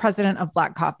 is the president of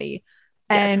Black Coffee.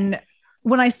 Yes. And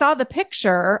when I saw the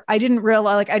picture, I didn't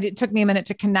realize, like, it took me a minute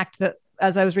to connect that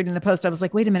as I was reading the post. I was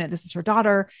like, wait a minute, this is her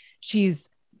daughter. She's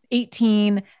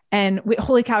 18 and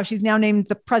holy cow, she's now named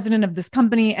the president of this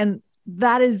company. And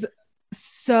that is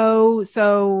so,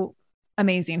 so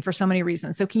amazing for so many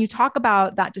reasons. So can you talk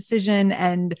about that decision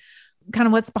and kind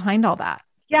of what's behind all that?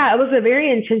 Yeah, it was a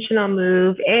very intentional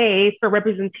move, for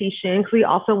representation, because we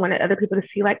also wanted other people to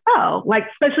see like, oh, like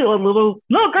especially little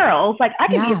girls, like I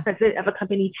can be a president of a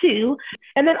company too.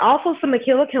 And then also so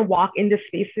Michaela can walk into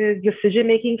spaces,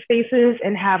 decision-making spaces,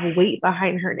 and have weight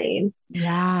behind her name.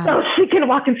 Yeah. So she can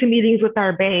walk into meetings with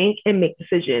our bank and make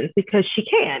decisions because she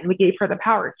can. We gave her the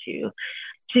power to.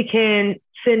 She can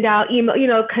send out email,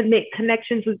 make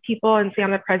connections with people and say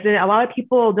I'm the president. A lot of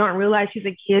people don't realize she's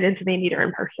a kid until they meet her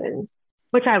in person,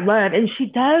 which I love. And she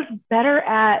does better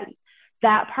at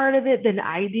that part of it than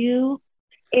I do.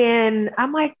 And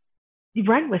I'm like, you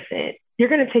run with it. You're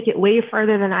going to take it way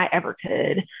further than I ever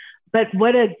could. But it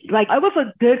was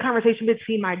a good conversation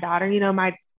between my daughter,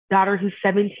 my daughter who's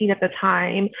 17 at the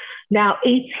time, now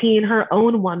 18, her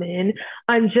own woman,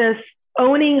 on just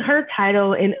owning her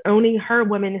title and owning her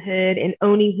womanhood and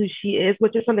owning who she is,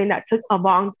 which is something that took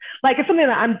it's something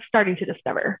that I'm starting to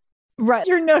discover. Right.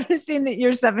 You're noticing that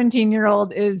your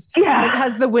 17-year-old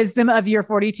has the wisdom of your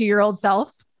 42-year-old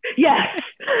self. Yes.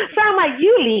 So I'm like,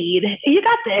 you lead, you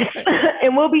got this,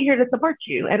 and we'll be here to support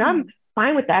you. And I'm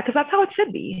fine with that because that's how it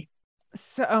should be.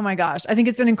 So, oh my gosh, I think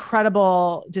it's an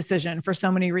incredible decision for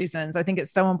so many reasons. I think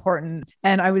it's so important.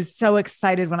 And I was so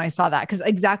excited when I saw that because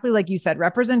exactly like you said,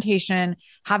 representation,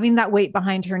 having that weight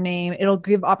behind her name, it'll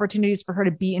give opportunities for her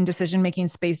to be in decision-making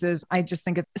spaces. I just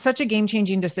think it's such a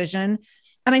game-changing decision.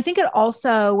 And I think it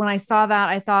also, when I saw that,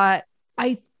 I thought,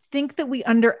 I think that we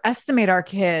underestimate our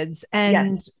kids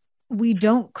and we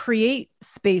don't create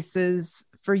spaces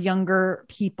for younger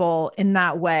people in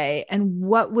that way. And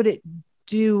what would it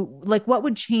do? Like, what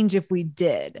would change if we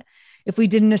didn't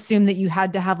assume that you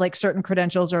had to have like certain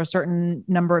credentials or a certain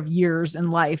number of years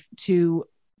in life to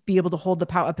be able to hold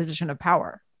a position of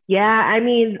power? Yeah. I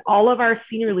mean, all of our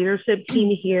senior leadership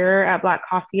team here at Black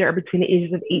Coffee are between the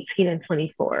ages of 18 and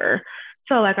 24.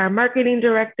 So like our marketing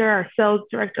director, our sales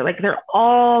director, like they're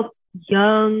all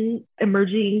young,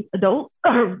 emerging adult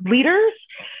leaders.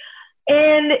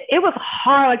 And it was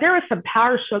hard. Like there were some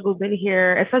power struggles in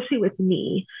here, especially with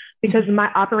me, because my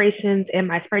operations and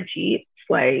my spreadsheets,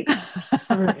 like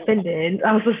I was offended.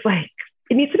 I was just like,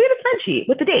 it needs to be in a spreadsheet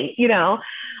with the date,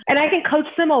 and I can coach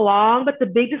them along. But the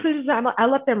big decisions I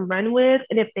let them run with.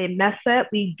 And if they mess up,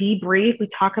 we debrief, we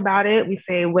talk about it. We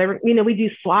say, we do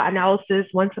SWOT analysis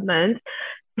once a month.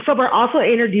 So we're also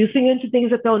introducing them to things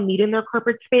that they'll need in their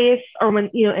corporate space or when,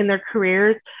 in their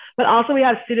careers. But also we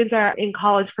have students that are in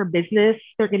college for business.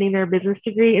 They're getting their business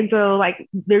degree. And so like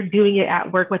they're doing it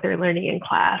at work, what they're learning in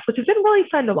class, which has been really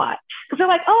fun to watch. Because they're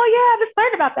like, oh yeah, I just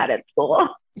learned about that at school.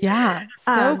 Yeah,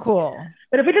 so cool.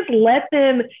 But if we just let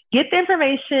them get the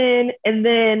information and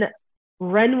then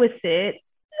run with it,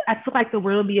 I feel like the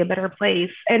world will be a better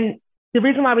place. And the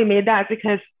reason why we made that is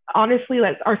because honestly,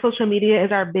 like our social media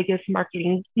is our biggest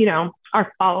marketing,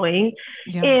 our following.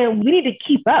 Yeah. And we need to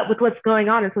keep up with what's going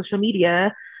on in social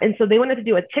media. And so they wanted to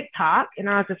do a TikTok and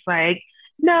I was just like,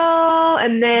 no.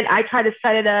 And then I tried to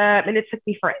set it up and it took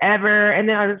me forever. And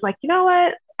then I was like, you know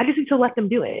what? I just need to let them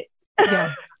do it.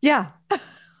 Yeah. Yeah.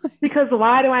 Because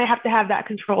why do I have to have that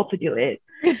control to do it?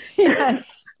 Yes.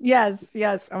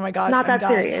 Oh my gosh. Not that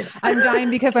serious. I'm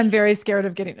dying because I'm very scared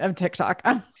of TikTok.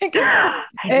 I'm like,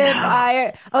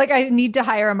 I need to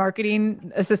hire a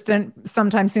marketing assistant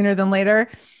sometime sooner than later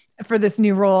for this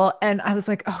new role. And I was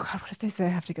like, oh God, what if they say I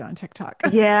have to get on TikTok?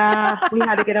 Yeah, we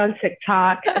had to get on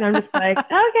TikTok. And I'm just like,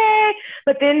 okay.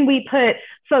 But then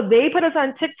so they put us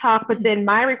on TikTok, but then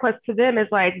my request to them is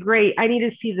like, great, I need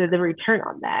to see the return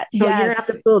on that. So you're gonna have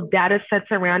to build data sets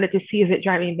around it to see if it's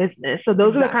driving business. So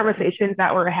those are the conversations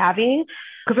that we're having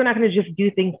because we're not going to just do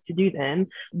things to do them.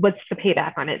 What's the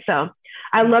payback on it? So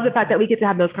I love the fact that we get to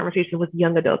have those conversations with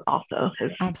young adults also.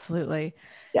 Absolutely.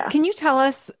 Yeah. Can you tell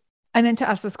us, I meant to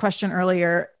ask this question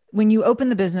earlier, when you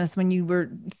opened the business, when you were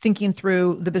thinking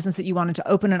through the business that you wanted to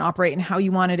open and operate and how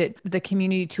you wanted the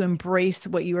community to embrace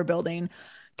what you were building,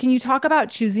 can you talk about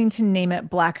choosing to name it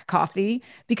Black Coffee?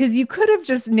 Because you could have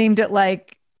just named it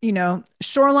like,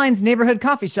 Shoreline's Neighborhood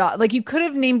Coffee Shop. Like you could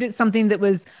have named it something that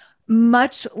was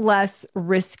much less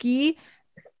risky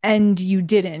and you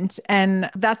didn't. And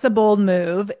that's a bold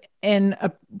move in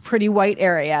a pretty white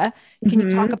area. Can you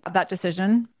talk about that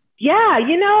decision? Yeah,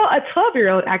 a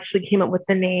 12-year-old actually came up with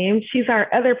the name. She's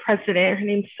our other president. Her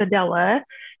name's Sadella.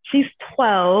 She's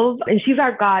 12 and she's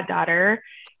our goddaughter.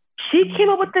 She came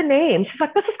up with the name. She's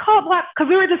like, let's just call it Black, because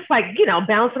we were just like,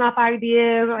 bouncing off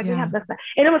ideas. Like, yeah.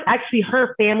 And it was actually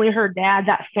her family, her dad,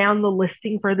 that found the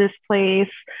listing for this place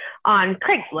on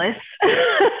Craigslist.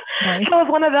 Nice. So it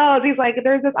was one of those. He's like,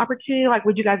 there's this opportunity. Like,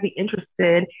 would you guys be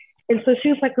interested? And so she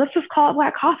was like, let's just call it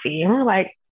Black Coffee. And we're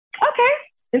like, okay.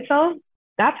 And so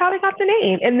that's how they got the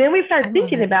name. And then we started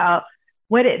thinking about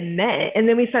what it meant. And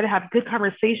then we started to have good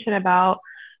conversation about,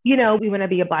 we want to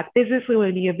be a Black business. We want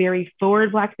to be a very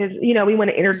forward Black business. We want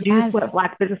to introduce what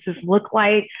Black businesses look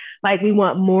like. Like we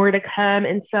want more to come.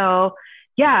 And so,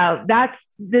 yeah, that's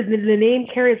the name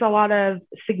carries a lot of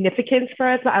significance for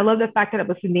us. But I love the fact that it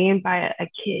was named by a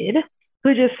kid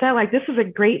who just said like, this is a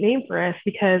great name for us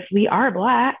because we are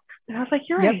Black. And I was like,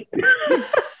 you're right.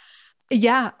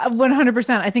 Yeah,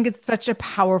 100%. I think it's such a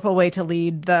powerful way to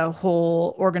lead the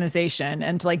whole organization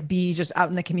and to like be just out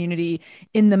in the community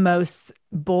in the most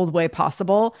bold way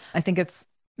possible. I think it's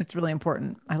really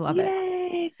important. I love it.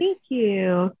 Yay, thank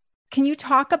you. Can you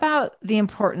talk about the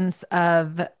importance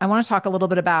of, I want to talk a little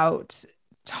bit about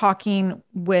talking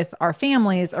with our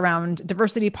families around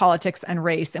diversity, politics, and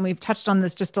race. And we've touched on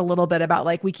this just a little bit about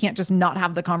like, we can't just not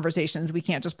have the conversations. We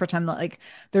can't just pretend that like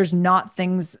there's not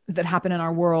things that happen in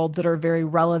our world that are very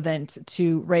relevant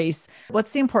to race.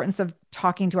 What's the importance of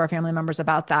talking to our family members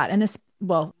about that? And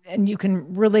and you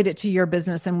can relate it to your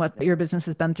business and what your business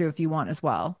has been through if you want as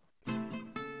well.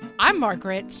 I'm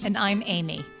Margaret. And I'm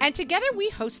Amy. And together we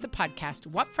host the podcast,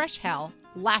 What Fresh Hell?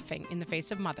 Laughing in the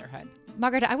Face of Motherhood.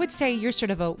 Margaret, I would say you're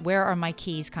sort of a where are my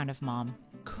keys kind of mom.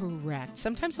 Correct.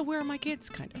 Sometimes a where are my kids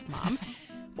kind of mom.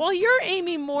 While you're,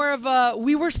 Amy, more of a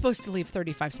we were supposed to leave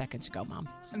 35 seconds ago, mom.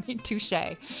 I mean, touche.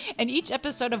 In each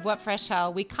episode of What Fresh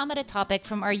Hell, we come at a topic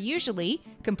from our usually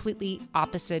completely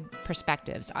opposite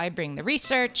perspectives. I bring the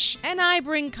research. And I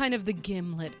bring kind of the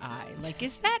gimlet eye. Like,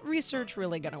 is that research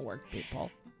really going to work,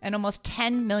 people? And almost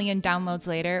 10 million downloads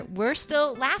later, we're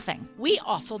still laughing. We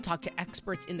also talk to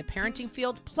experts in the parenting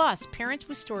field, plus parents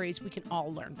with stories we can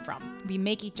all learn from. We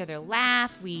make each other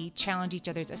laugh, we challenge each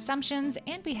other's assumptions,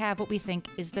 and we have what we think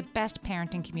is the best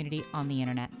parenting community on the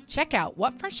internet. Check out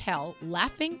What Fresh Hell?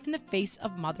 Laughing in the Face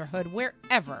of Motherhood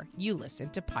wherever you listen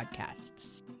to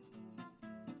podcasts.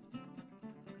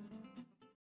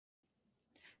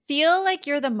 Feel like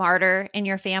you're the martyr in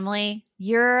your family?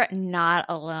 You're not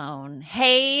alone.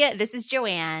 Hey, this is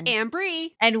Joanne. And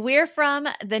Bree. And we're from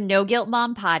the No Guilt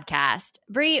Mom podcast.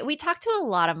 Bree, we talk to a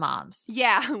lot of moms.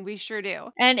 Yeah, we sure do.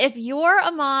 And if you're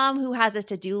a mom who has a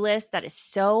to-do list that is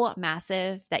so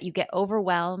massive that you get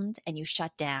overwhelmed and you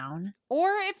shut down,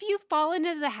 or if you fall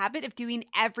into the habit of doing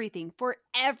everything for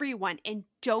everyone and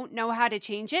don't know how to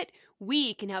change it,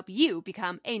 we can help you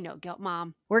become a no-guilt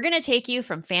mom. we're going to take you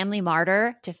from family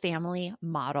martyr to family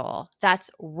model. That's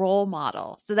role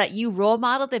model, so that you role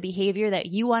model the behavior that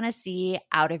you want to see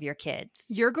out of your kids.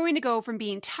 You're going to go from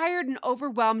being tired and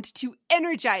overwhelmed to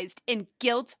energized and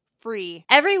guilt-free.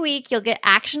 Every week, you'll get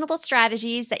actionable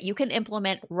strategies that you can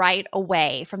implement right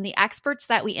away from the experts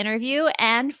that we interview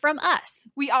and from us.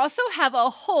 We also have a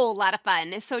whole lot of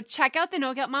fun, so check out the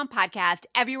No Guilt Mom podcast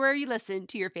everywhere you listen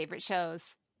to your favorite shows.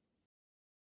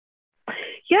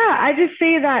 Yeah, I just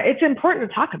say that it's important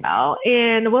to talk about.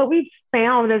 And what we've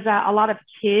found is that a lot of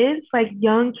kids, like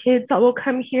young kids that will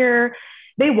come here,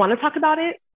 they want to talk about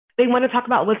it. They want to talk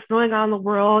about what's going on in the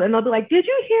world. And they'll be like, did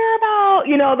you hear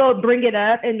about, they'll bring it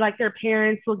up and like their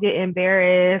parents will get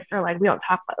embarrassed or like, we don't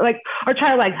talk about like, or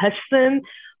try to like hush them.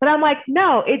 But I'm like,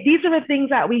 no, these are the things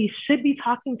that we should be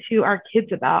talking to our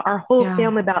kids about, our whole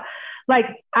family about. Like,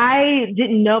 I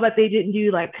didn't know that they didn't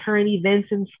do like current events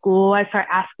in school. I started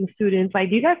asking students, like,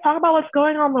 do you guys talk about what's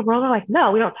going on in the world? They're like,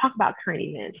 no, we don't talk about current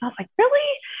events. And I was like,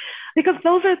 really? Because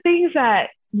those are things that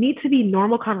need to be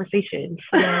normal conversations.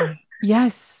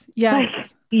 Yes. Like,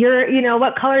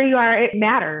 what color you are, it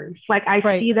matters. Like,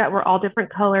 I see that we're all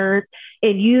different colors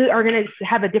and you are going to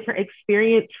have a different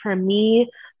experience from me.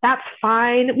 That's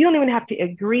fine. We don't even have to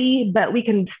agree, but we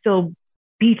can still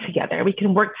be together. We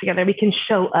can work together. We can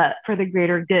show up for the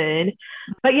greater good.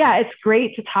 But yeah, it's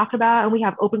great to talk about. And we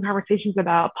have open conversations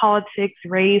about politics,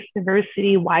 race,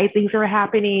 diversity, why things are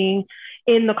happening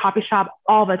in the coffee shop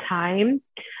all the time.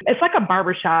 It's like a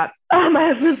barbershop.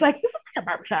 My husband's like, this is like a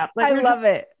barbershop. Like, I love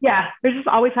it. Yeah. We're just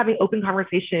always having open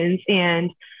conversations,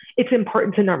 and it's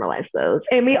important to normalize those.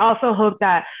 And we also hope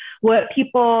that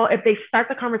if they start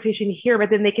the conversation here, but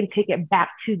then they can take it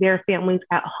back to their families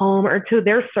at home or to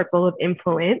their circle of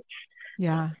influence.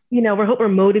 Yeah. We're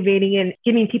motivating and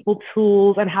giving people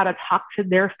tools on how to talk to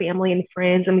their family and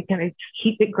friends, and we kind of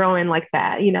keep it growing like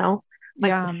that,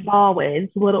 the small wins,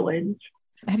 little wins.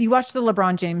 Have you watched the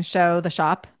LeBron James show, The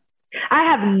Shop? I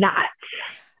have not.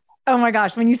 Oh my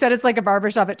gosh. When you said it's like a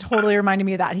barbershop, it totally reminded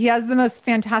me of that. He has the most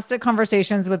fantastic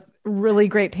conversations with really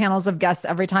great panels of guests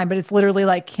every time, but it's literally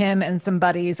like him and some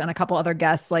buddies and a couple other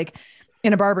guests, like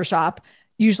in a barbershop,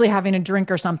 usually having a drink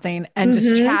or something and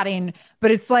just chatting. But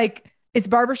it's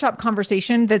barbershop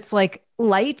conversation that's like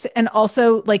light and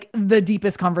also like the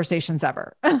deepest conversations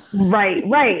ever. Right.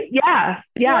 Yeah.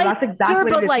 Yeah. That's exactly what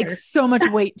it is. But like so much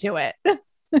weight to it.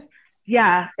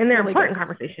 Yeah. And they're Really important good.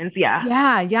 conversations.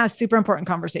 Yeah. Yeah. Super important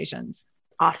conversations.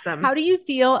 Awesome. How do you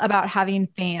feel about having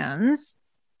fans,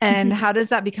 and how does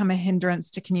that become a hindrance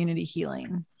to community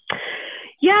healing?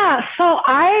 Yeah. So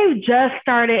I just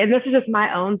started, and this is just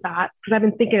my own thoughts because I've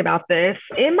been thinking about this.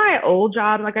 In my old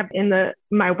job, like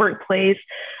my workplace,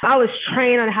 I was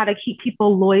trained on how to keep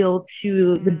people loyal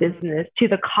to the business, to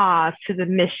the cause, to the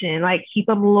mission, like keep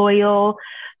them loyal.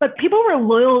 But people were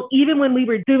loyal even when we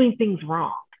were doing things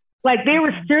wrong. Like they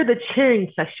were still the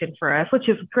cheering section for us, which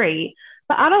is great.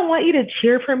 But I don't want you to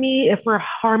cheer for me if we're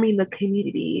harming the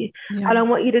community. Yeah. I don't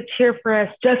want you to cheer for us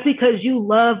just because you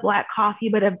love Black coffee.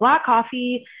 But if Black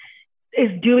coffee is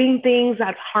doing things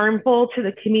that's harmful to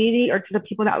the community or to the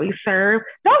people that we serve,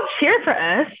 don't cheer for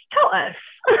us. Tell us.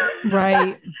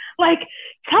 Right. Like,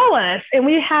 tell us. And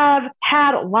we have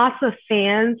had lots of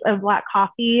fans of Black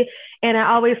coffee. And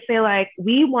I always say, like,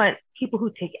 we want people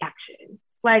who take action.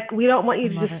 Like, we don't want you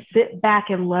to just sit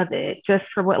back and love it just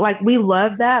for what, like, we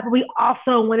love that, but we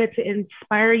also want it to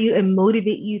inspire you and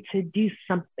motivate you to do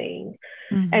something.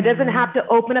 It doesn't have to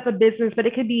open up a business, but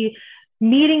it could be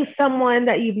meeting someone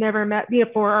that you've never met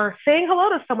before, or saying hello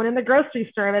to someone in the grocery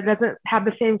store that doesn't have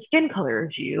the same skin color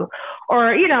as you,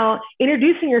 or,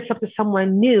 introducing yourself to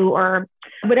someone new, or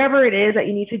whatever it is that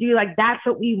you need to do. Like, that's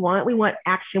what we want. We want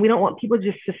action. We don't want people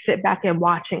just to sit back and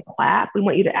watch and clap. We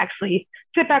want you to actually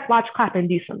sit back, watch, clap, and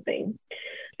do something.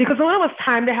 Because when it was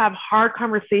time to have hard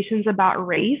conversations about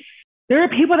race, there were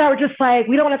people that were just like,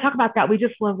 we don't want to talk about that. We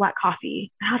just love Black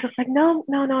coffee. And I was just like, no.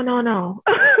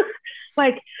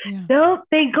 Like,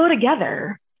 they go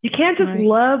together. You can't just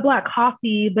love Black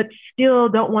coffee, but still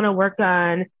don't want to work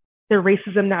on the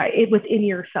racism that within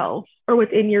yourself or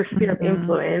within your sphere of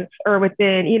influence or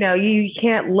within, you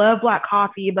can't love Black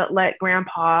coffee, but let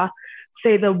grandpa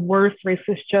say the worst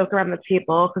racist joke around the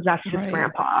table because that's just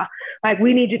grandpa. Like,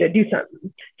 we need you to do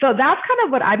something. So that's kind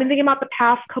of what I've been thinking about the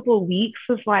past couple of weeks,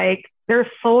 is like, they're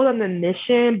sold on the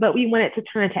mission, but we want it to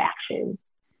turn into action.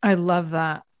 I love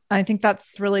that. I think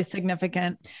that's really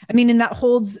significant. I mean, and that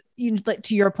holds you, like,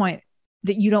 to your point,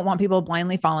 that you don't want people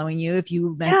blindly following you. If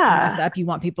you mess up, you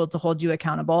want people to hold you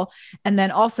accountable. And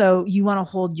then also you want to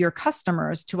hold your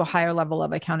customers to a higher level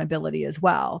of accountability as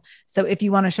well. So if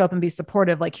you want to show up and be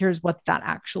supportive, like, here's what that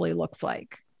actually looks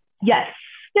like. Yes.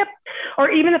 Yep.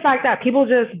 Or even the fact that people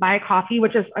just buy coffee,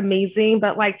 which is amazing.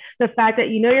 But like the fact that,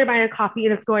 you're buying a coffee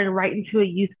and it's going right into a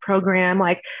youth program,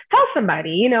 like, tell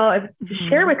somebody,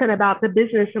 share with them about the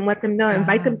business and let them know,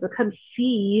 invite them to come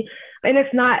see. And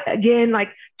it's not, again, like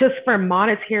just for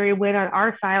monetary win on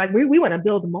our side. Like, we want to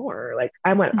build more. Like,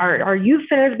 I want our youth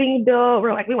centers being built.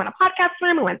 We're like, we want a podcast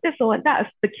room. We want this, we want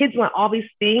that. The kids want all these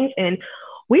things. And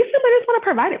we simply just want to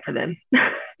provide it for them.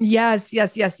 Yes.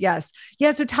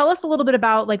 Yeah. So tell us a little bit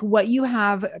about like what you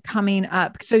have coming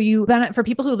up. So for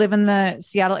people who live in the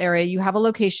Seattle area, you have a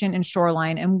location in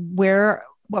Shoreline, and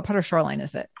what part of Shoreline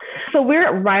is it? So we're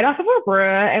right off of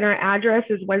Aurora, and our address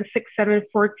is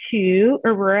 16742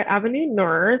 Aurora Avenue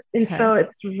North. And so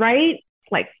it's right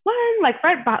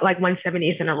about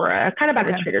 170th in Aurora, kind of by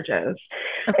the Trader Joe's.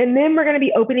 Okay. And then we're going to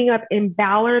be opening up in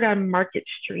Ballard on Market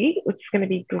Street, which is going to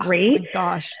be great. Oh my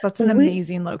gosh, that's an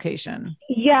amazing location.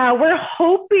 Yeah, we're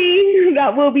hoping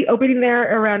that we'll be opening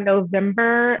there around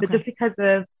November, but just because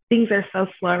of things are so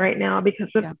slow right now because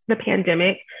of the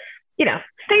pandemic.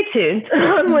 Stay tuned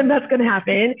on when that's going to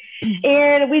happen.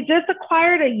 And we just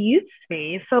acquired a youth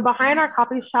space. So behind our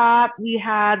coffee shop,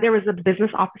 there was a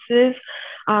business offices.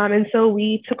 And so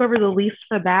we took over the lease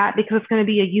for that because it's going to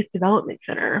be a youth development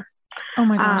center. Oh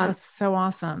my gosh, that's so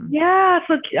awesome. Yeah.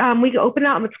 So we open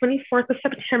out on the 24th of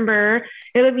September.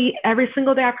 It'll be every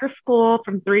single day after school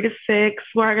from 3 to 6.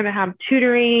 We're going to have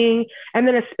tutoring and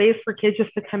then a space for kids just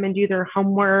to come and do their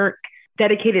homework,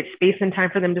 dedicated space and time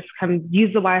for them to come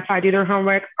use the Wi-Fi, do their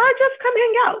homework, or just come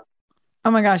hang out.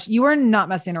 Oh my gosh, you are not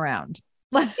messing around.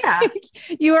 Yeah.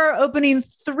 You are opening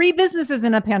 3 businesses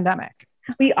in a pandemic.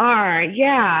 We are,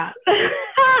 yeah.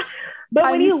 But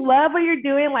when you love what you're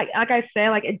doing, like I said,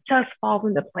 like it just falls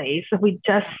into place. If we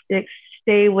just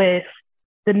stay with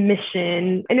the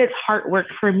mission, and it's hard work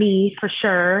for me for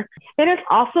sure. And it's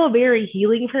also very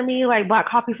healing for me. Like Black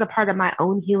coffee is a part of my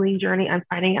own healing journey. I'm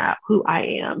finding out who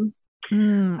I am.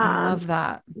 I love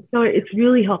that. So it's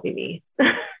really helping me.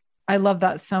 I love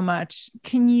that so much.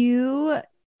 Can you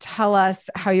tell us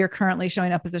how you're currently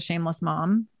showing up as a shameless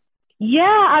mom? Yeah,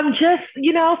 I'm just,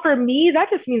 for me, that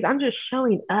just means I'm just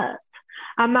showing up.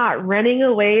 I'm not running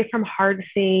away from hard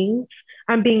things.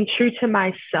 I'm being true to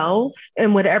myself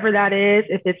and whatever that is.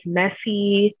 If it's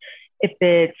messy, if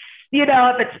it's, if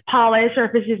it's polished, or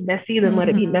if it's just messy, then let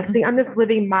it be messy. I'm just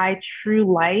living my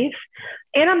true life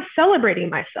and I'm celebrating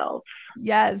myself.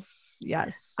 Yes.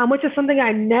 Which is something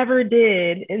I never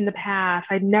did in the past.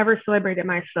 I never celebrated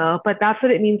myself, but that's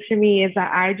what it means for me, is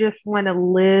that I just want to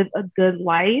live a good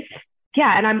life.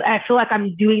 Yeah. And I feel like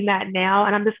I'm doing that now,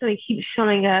 and I'm just going to keep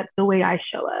showing up the way I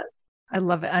show up. I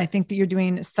love it. I think that you're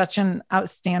doing such an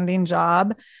outstanding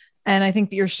job. And I think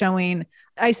that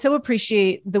I so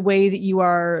appreciate the way that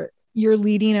you're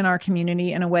leading in our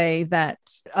community in a way that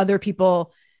other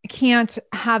people can't,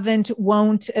 haven't,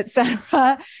 won't,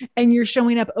 etc. And you're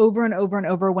showing up over and over and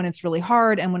over when it's really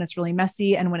hard and when it's really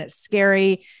messy and when it's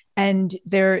scary. And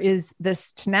there is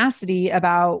this tenacity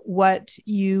about what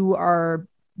you are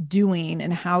doing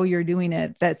and how you're doing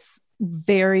it that's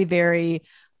very, very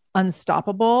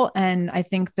unstoppable. And I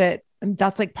think that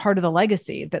that's like part of the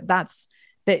legacy, that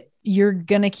you're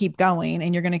going to keep going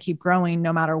and you're going to keep growing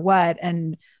no matter what.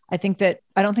 And I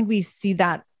don't think we see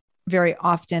that very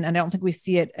often. And I don't think we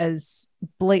see it as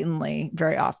blatantly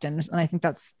very often. And I think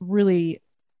that's really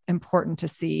important to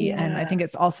see. Yeah. And I think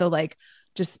it's also like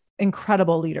just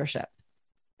incredible leadership.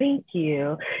 Thank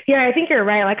you. Yeah, I think you're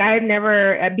right. Like I had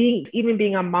never,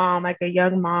 being a mom, like a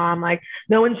young mom, like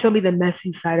no one showed me the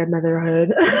messy side of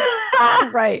motherhood.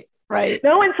 Right.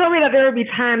 No one told me that there would be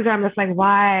times where I'm just like,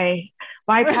 why,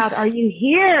 child, are you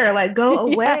here? Like, go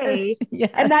away. Yes.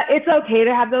 And that it's okay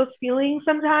to have those feelings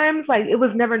sometimes. Like it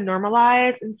was never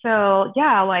normalized. And so,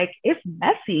 yeah, like it's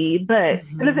messy, but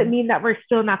it doesn't mean that we're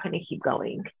still not going to keep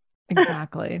going.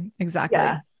 Exactly.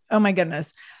 Yeah. Oh my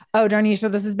goodness. Oh,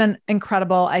 DarNesha, this has been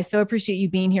incredible. I so appreciate you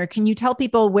being here. Can you tell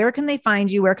people where can they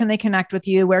find you? Where can they connect with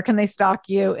you? Where can they stalk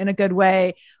you in a good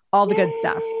way? All the good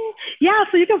stuff. Yeah,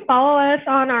 so you can follow us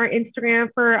on our Instagram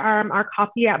for our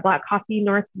coffee at Black Coffee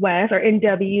Northwest or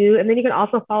NW. And then you can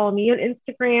also follow me on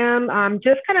Instagram.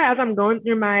 Just kind of as I'm going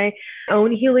through my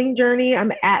own healing journey,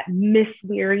 I'm at Miss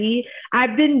Weary.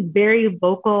 I've been very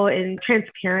vocal and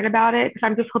transparent about it because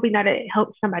I'm just hoping that it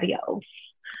helps somebody else.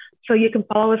 So you can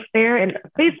follow us there in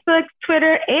Facebook,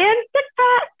 Twitter, and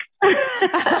TikTok.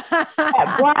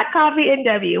 At Black Coffee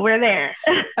NW. We're there.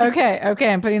 Okay.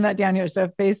 I'm putting that down here. So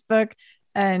Facebook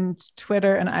and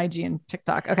Twitter and IG and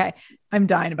TikTok. Okay. I'm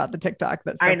dying about the TikTok.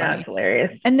 That's so I know, funny. it's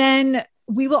hilarious. And then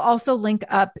we will also link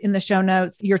up in the show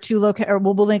notes your two or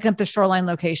we'll link up the Shoreline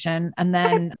location. And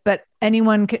then, but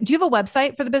anyone can, do you have a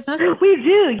website for the business?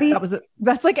 We do.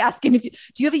 That's like asking do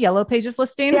you have a Yellow Pages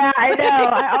listing? Yeah, I know.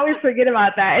 I always forget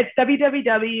about that. It's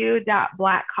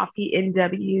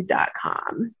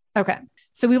www.blackcoffeenw.com. Okay.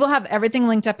 So we will have everything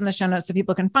linked up in the show notes so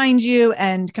people can find you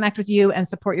and connect with you and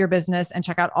support your business and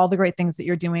check out all the great things that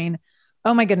you're doing.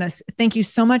 Oh my goodness. Thank you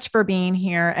so much for being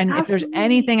here. And Absolutely. If there's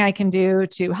anything I can do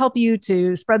to help you,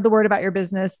 to spread the word about your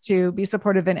business, to be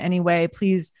supportive in any way,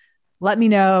 please let me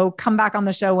know. Come back on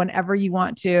the show whenever you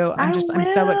want to. I'm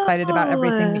so excited about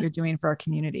everything that you're doing for our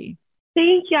community.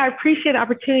 Thank you. I appreciate the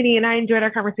opportunity and I enjoyed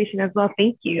our conversation as well.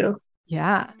 Thank you.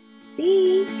 Yeah.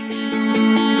 Thanks.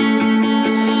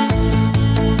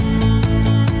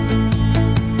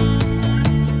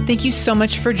 Thank you so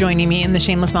much for joining me in the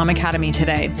Shameless Mom Academy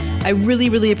today. I really,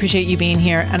 really appreciate you being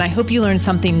here, and I hope you learned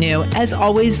something new. As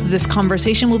always, this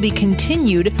conversation will be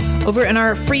continued over in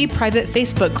our free private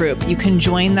Facebook group. You can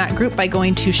join that group by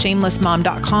going to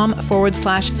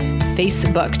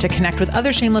shamelessmom.com/Facebook to connect with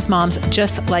other shameless moms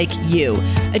just like you.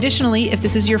 Additionally, if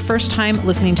this is your first time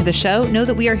listening to the show, know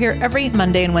that we are here every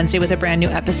Monday and Wednesday with a brand new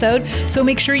episode. So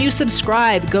make sure you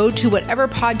subscribe. Go to whatever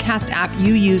podcast app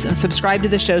you use and subscribe to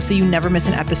the show so you never miss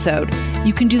an episode.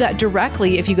 You can do that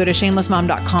directly if you go to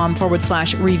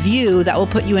shamelessmom.com/review. That will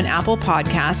put you in Apple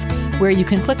Podcasts where you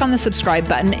can click on the subscribe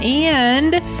button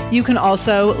and you can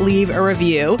also leave a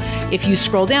review. If you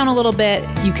scroll down a little bit,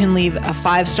 you can leave a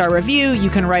 5-star review.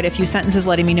 You can write a few sentences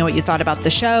letting me know what you thought about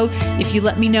the show. If you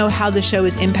let me know how the show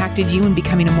has impacted you in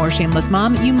becoming a more shameless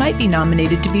mom, you might be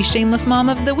nominated to be Shameless Mom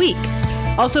of the Week.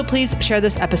 Also, please share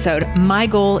this episode. My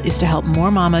goal is to help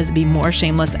more mamas be more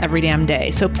shameless every damn day.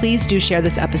 So please do share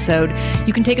this episode.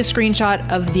 You can take a screenshot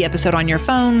of the episode on your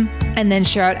phone and then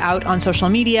share it out on social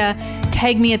media.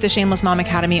 Tag me at the Shameless Mom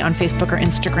Academy on Facebook or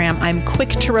Instagram. I'm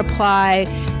quick to reply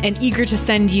and eager to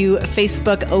send you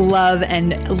Facebook love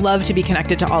and love to be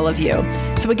connected to all of you.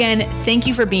 So again, thank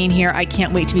you for being here. I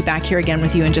can't wait to be back here again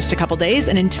with you in just a couple days.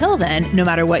 And until then, no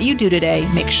matter what you do today,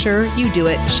 make sure you do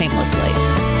it shamelessly.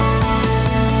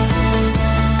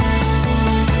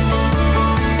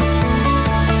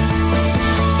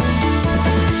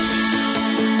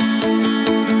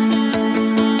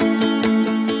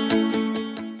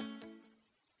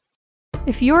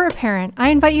 If you're a parent, I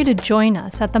invite you to join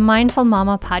us at the Mindful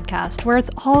Mama podcast, where it's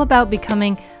all about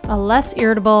becoming a less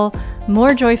irritable,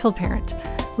 more joyful parent.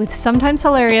 With sometimes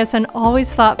hilarious and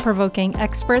always thought-provoking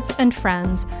experts and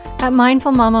friends, at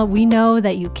Mindful Mama, we know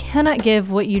that you cannot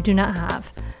give what you do not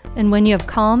have. And when you have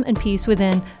calm and peace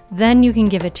within, then you can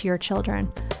give it to your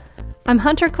children. I'm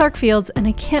Hunter Clark Fields, and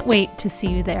I can't wait to see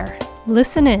you there.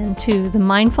 Listen in to the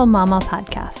Mindful Mama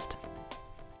podcast.